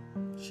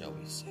 shall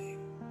we say.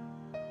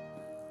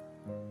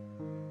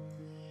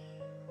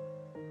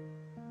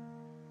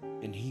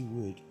 And he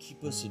would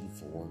keep us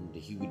informed,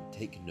 he would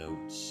take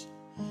notes,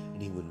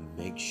 and he would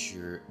make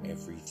sure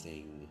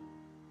everything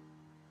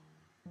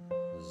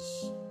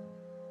was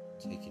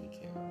taken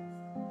care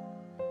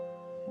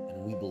of.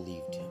 And we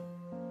believed him.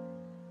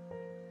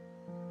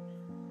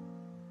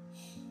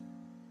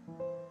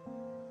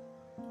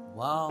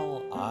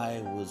 While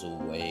I was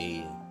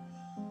away,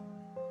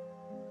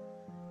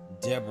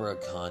 Deborah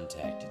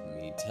contacted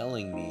me,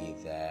 telling me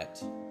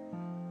that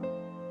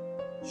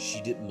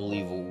she didn't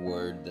believe a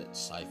word that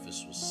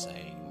Cyphus was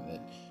saying,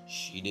 that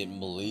she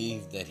didn't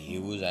believe that he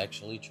was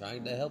actually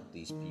trying to help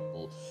these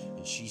people,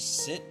 and she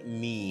sent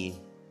me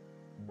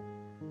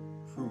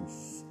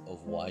proof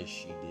of why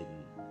she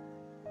didn't.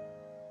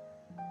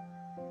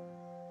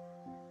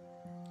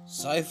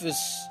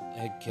 Cyphus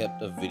had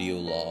kept a video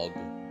log,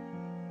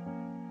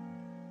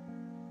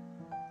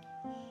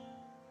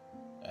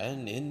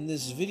 and in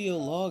this video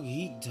log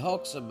he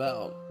talks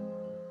about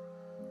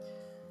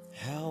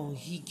how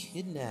he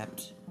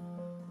kidnapped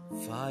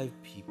 5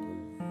 people,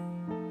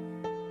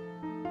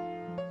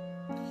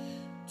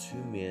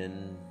 2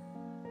 men,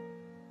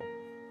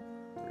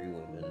 3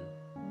 women.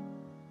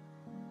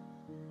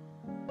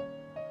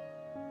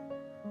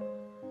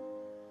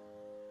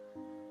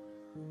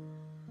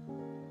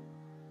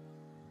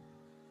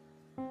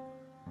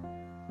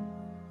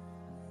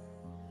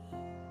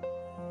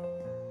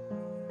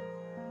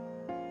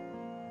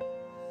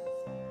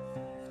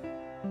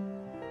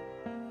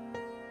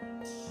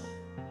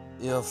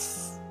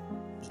 If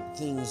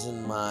things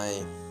in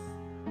my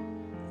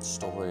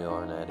story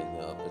aren't adding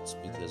up, it's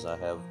because I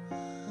have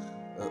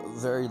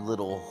very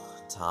little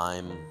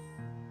time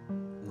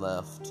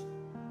left.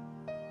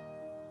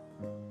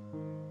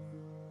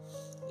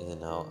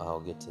 And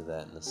I'll get to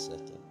that in a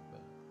second.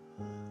 But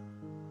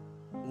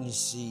you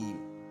see,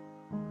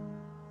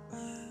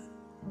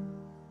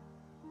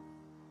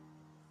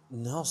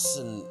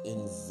 Nelson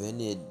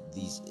invented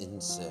these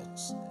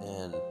insects,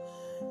 and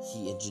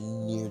he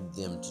engineered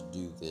them to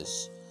do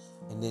this,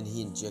 and then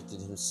he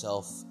injected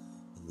himself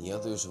and the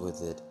others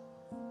with it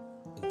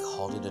and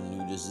called it a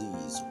new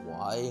disease.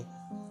 Why?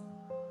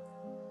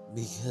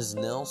 Because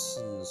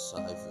Nelson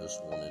Cyphus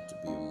wanted to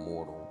be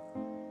immortal.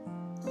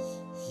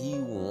 He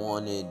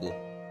wanted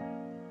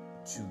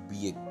to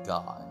be a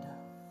god.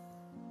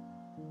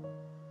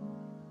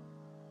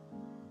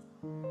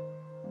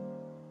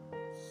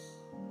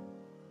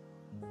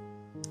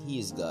 He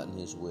has gotten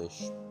his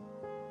wish.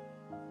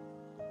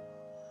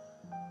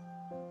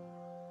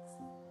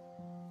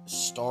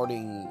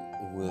 Starting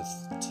with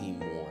Team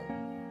 1.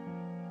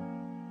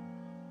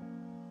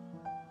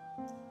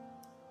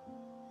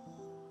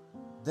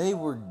 They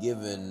were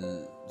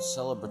given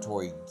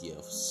celebratory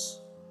gifts.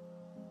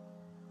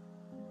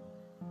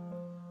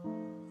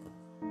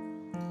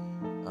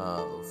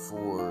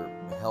 For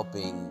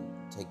helping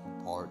take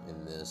part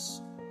in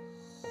this.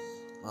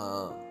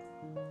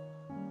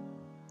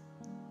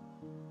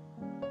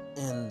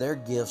 And their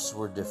gifts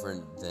were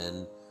different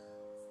than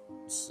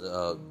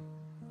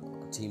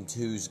Team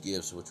 2's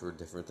gifts, which were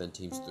different than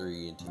Teams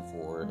 3 and Team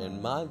 4,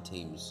 and my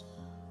team's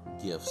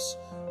gifts,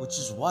 which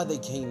is why they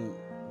came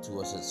to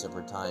us at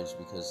separate times,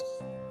 because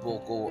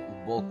bulk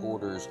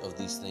orders of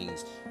these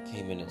things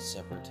came in at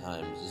separate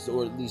times,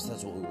 or at least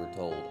that's what we were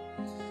told.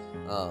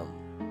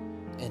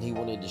 And he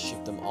wanted to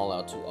ship them all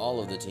out to all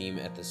of the team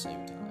at the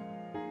same time.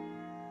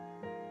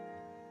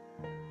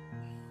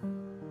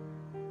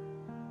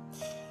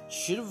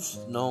 Should have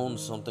known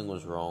something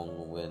was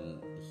wrong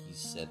when he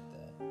said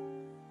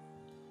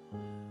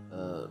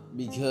that.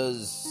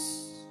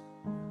 Because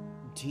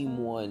Team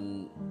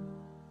 1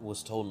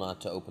 was told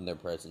not to open their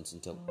presents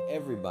until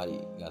everybody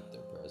got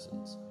their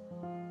presents.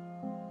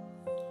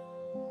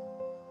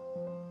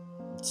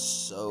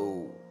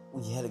 So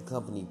we had a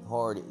company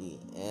party,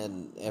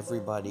 and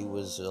everybody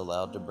was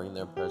allowed to bring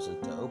their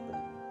present to open.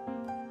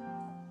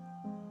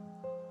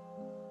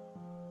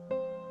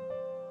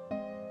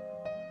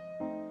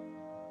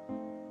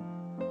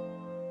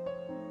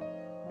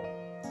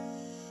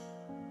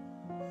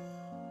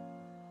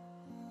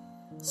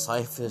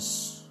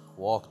 Cyphus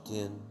walked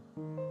in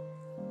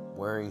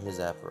wearing his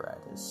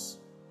apparatus.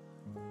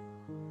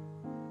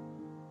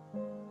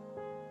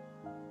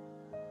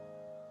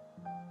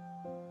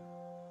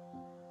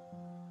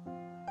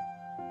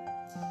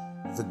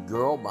 The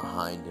girl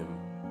behind him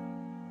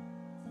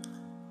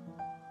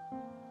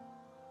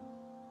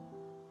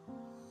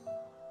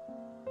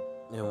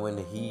and when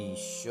he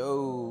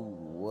showed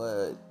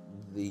what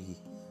the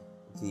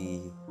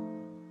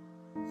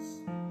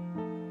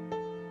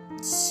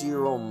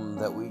serum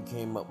that we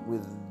came up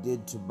with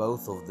did to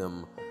both of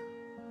them,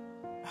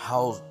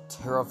 how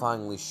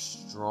terrifyingly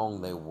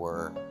strong they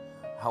were,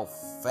 how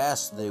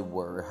fast they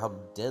were, how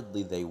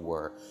deadly they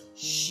were,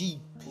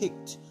 she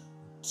picked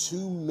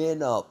two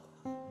men up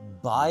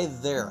by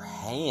their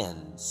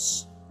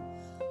hands,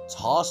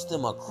 tossed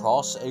them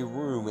across a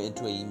room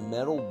into a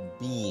metal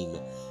beam,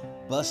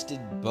 busted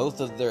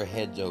both of their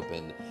heads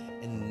open,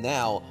 and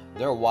now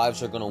their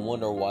wives are going to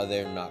wonder why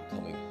they're not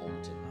coming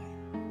home tonight.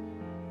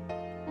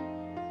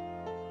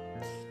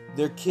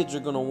 Their kids are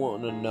going to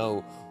want to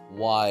know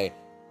why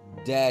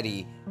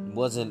Daddy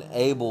wasn't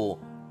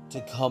able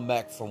to come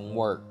back from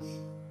work.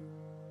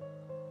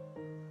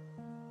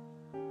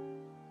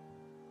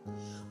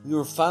 We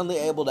were finally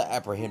able to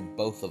apprehend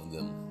both of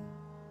them.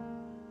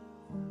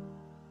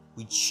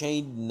 We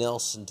chained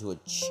Nelson to a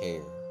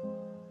chair.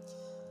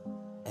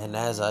 And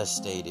as I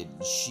stated,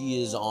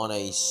 she is on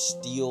a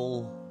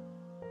steel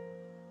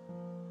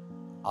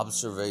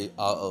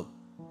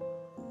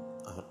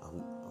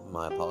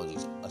my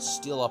apologies, a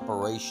steel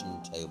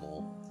operation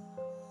table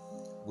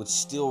with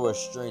steel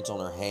restraints on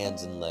her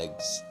hands and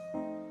legs.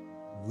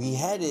 We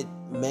had it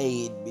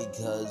made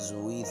because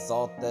we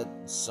thought that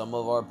some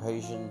of our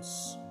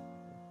patients,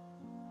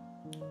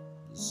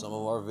 some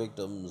of our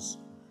victims,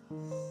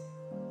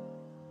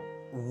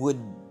 would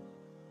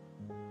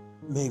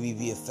maybe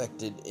be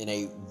affected in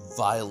a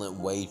violent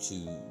way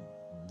to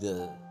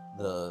the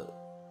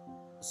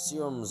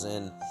serums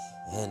and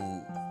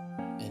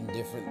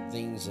different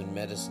things and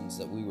medicines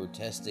that we were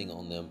testing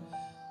on them.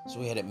 So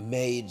we had it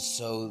made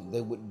so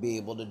they wouldn't be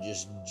able to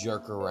just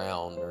jerk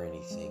around or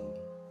anything.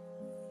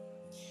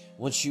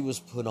 Once she was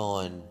put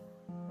on,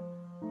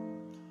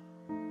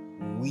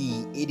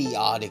 we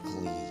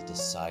idiotically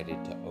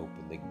decided to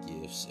open the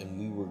gifts, and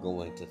we were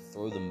going to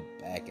throw them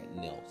back at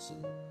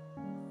Nelson.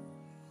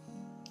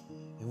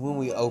 And when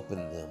we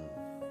opened them,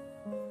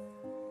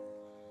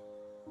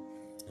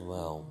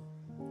 well,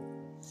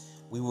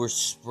 we were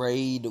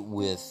sprayed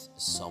with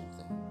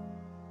something,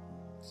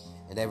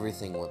 and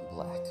everything went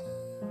black.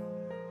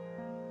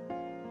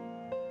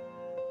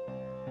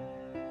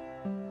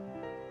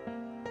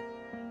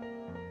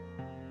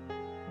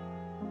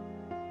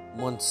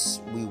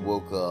 once we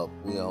woke up,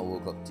 we all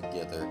woke up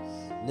together.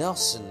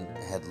 Nelson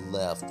had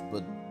left,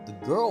 but the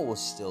girl was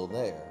still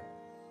there.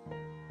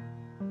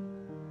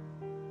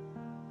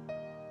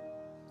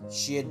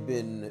 She had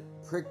been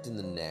pricked in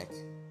the neck.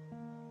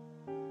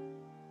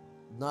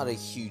 Not a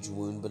huge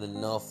wound, but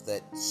enough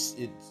that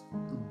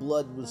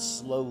blood was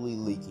slowly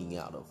leaking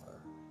out of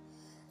her.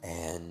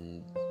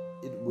 And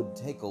it would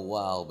take a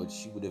while, but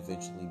she would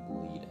eventually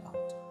bleed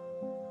out.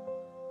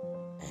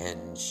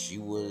 And she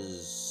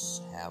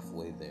was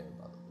halfway there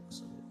by the looks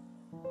of it.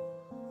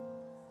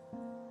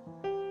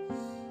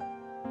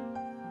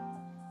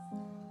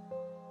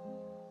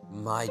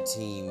 My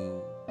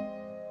team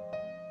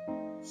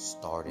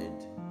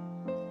started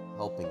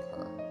helping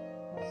her,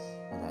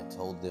 and I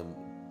told them,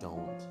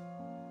 don't.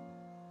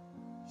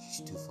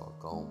 She's too far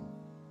gone.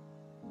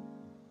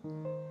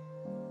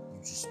 You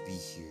just be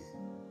here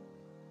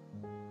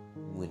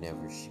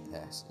whenever she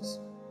passes.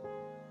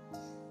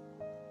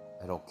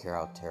 I don't care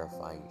how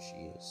terrifying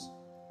she is.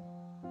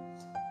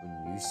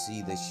 When you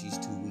see that she's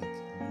too weak,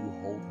 you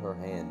hold her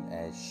hand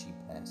as she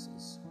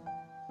passes.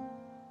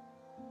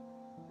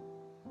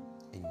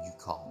 And you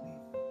call me.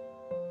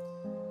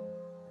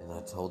 And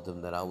I told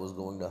them that I was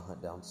going to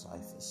hunt down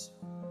Cyphus.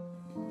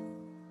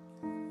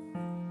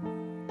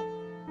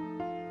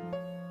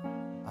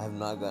 I have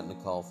not gotten a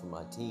call from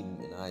my team,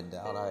 and I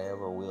doubt I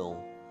ever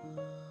will.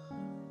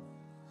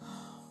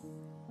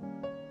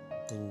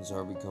 Things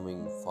are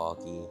becoming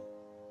foggy.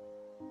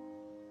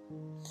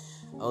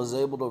 I was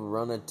able to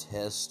run a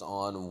test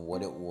on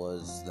what it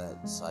was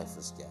that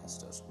Cyphus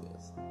gassed us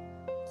with.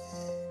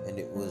 And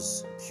it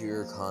was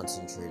pure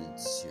concentrated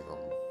serum.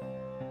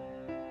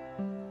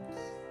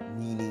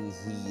 Meaning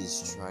he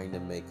is trying to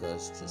make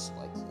us just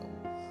like him.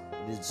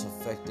 But it's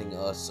affecting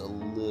us a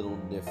little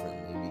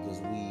differently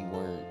because we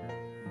weren't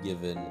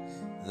given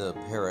the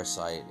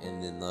parasite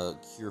and then the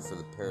cure for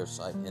the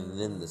parasite and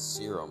then the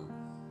serum.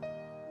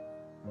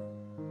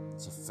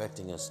 It's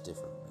affecting us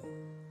differently.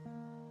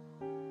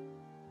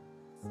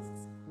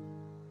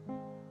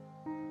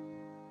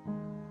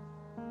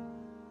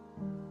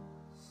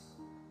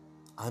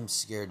 I'm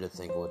scared to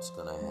think what's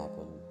gonna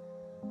happen.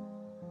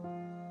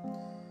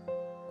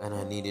 And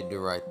I needed to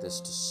write this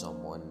to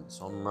someone,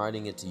 so I'm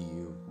writing it to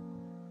you.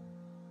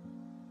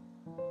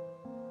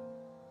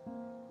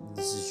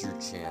 This is your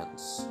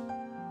chance.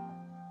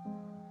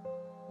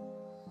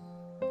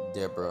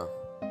 Deborah,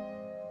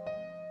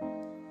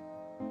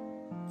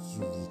 you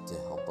need to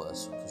help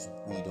us because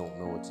we don't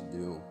know what to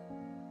do.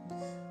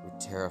 We're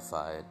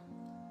terrified.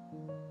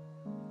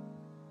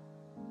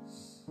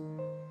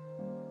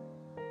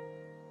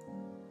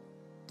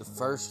 The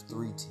first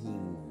 3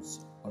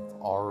 teams have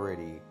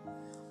already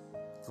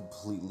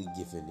completely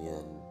given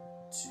in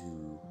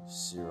to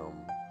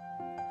serum.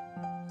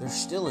 They're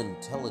still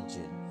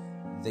intelligent.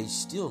 They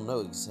still know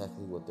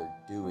exactly what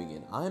they're doing,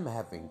 and I'm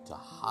having to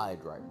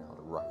hide right now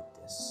to write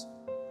this.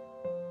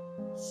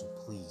 So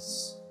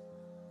please,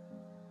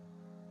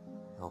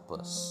 help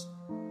us.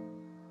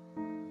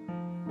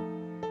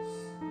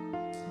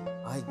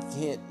 I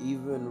can't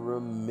even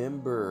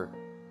remember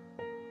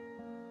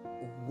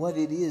what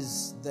it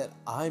is that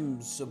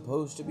I'm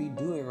supposed to be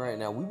doing right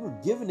now. We were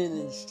given an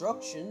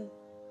instruction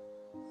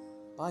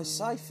by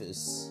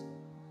Cyphus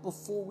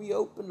before we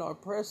opened our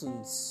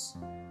presents,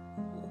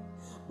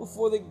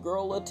 before the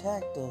girl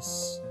attacked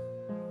us,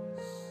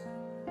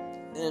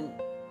 and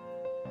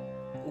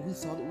we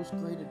thought it was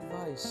great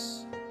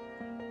advice.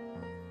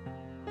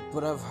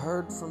 But I've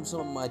heard from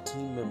some of my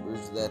team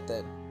members that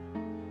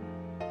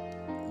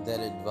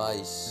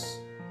advice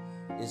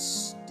is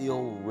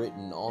still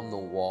written on the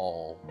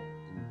wall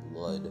in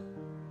blood.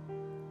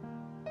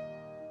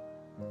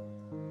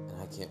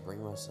 And I can't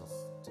bring myself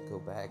to go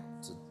back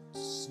to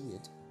see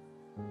it.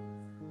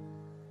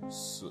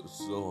 So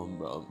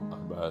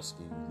I'm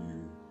asking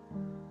you,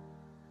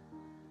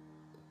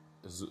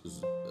 as a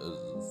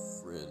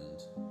friend,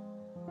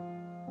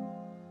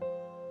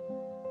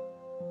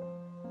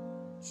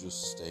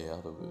 just stay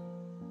out of it.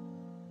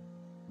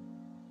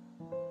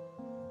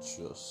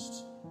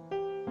 Just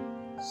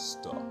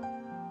stop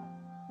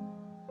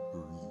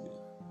breathing.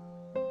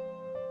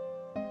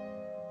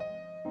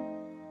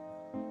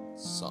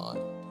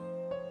 Sign.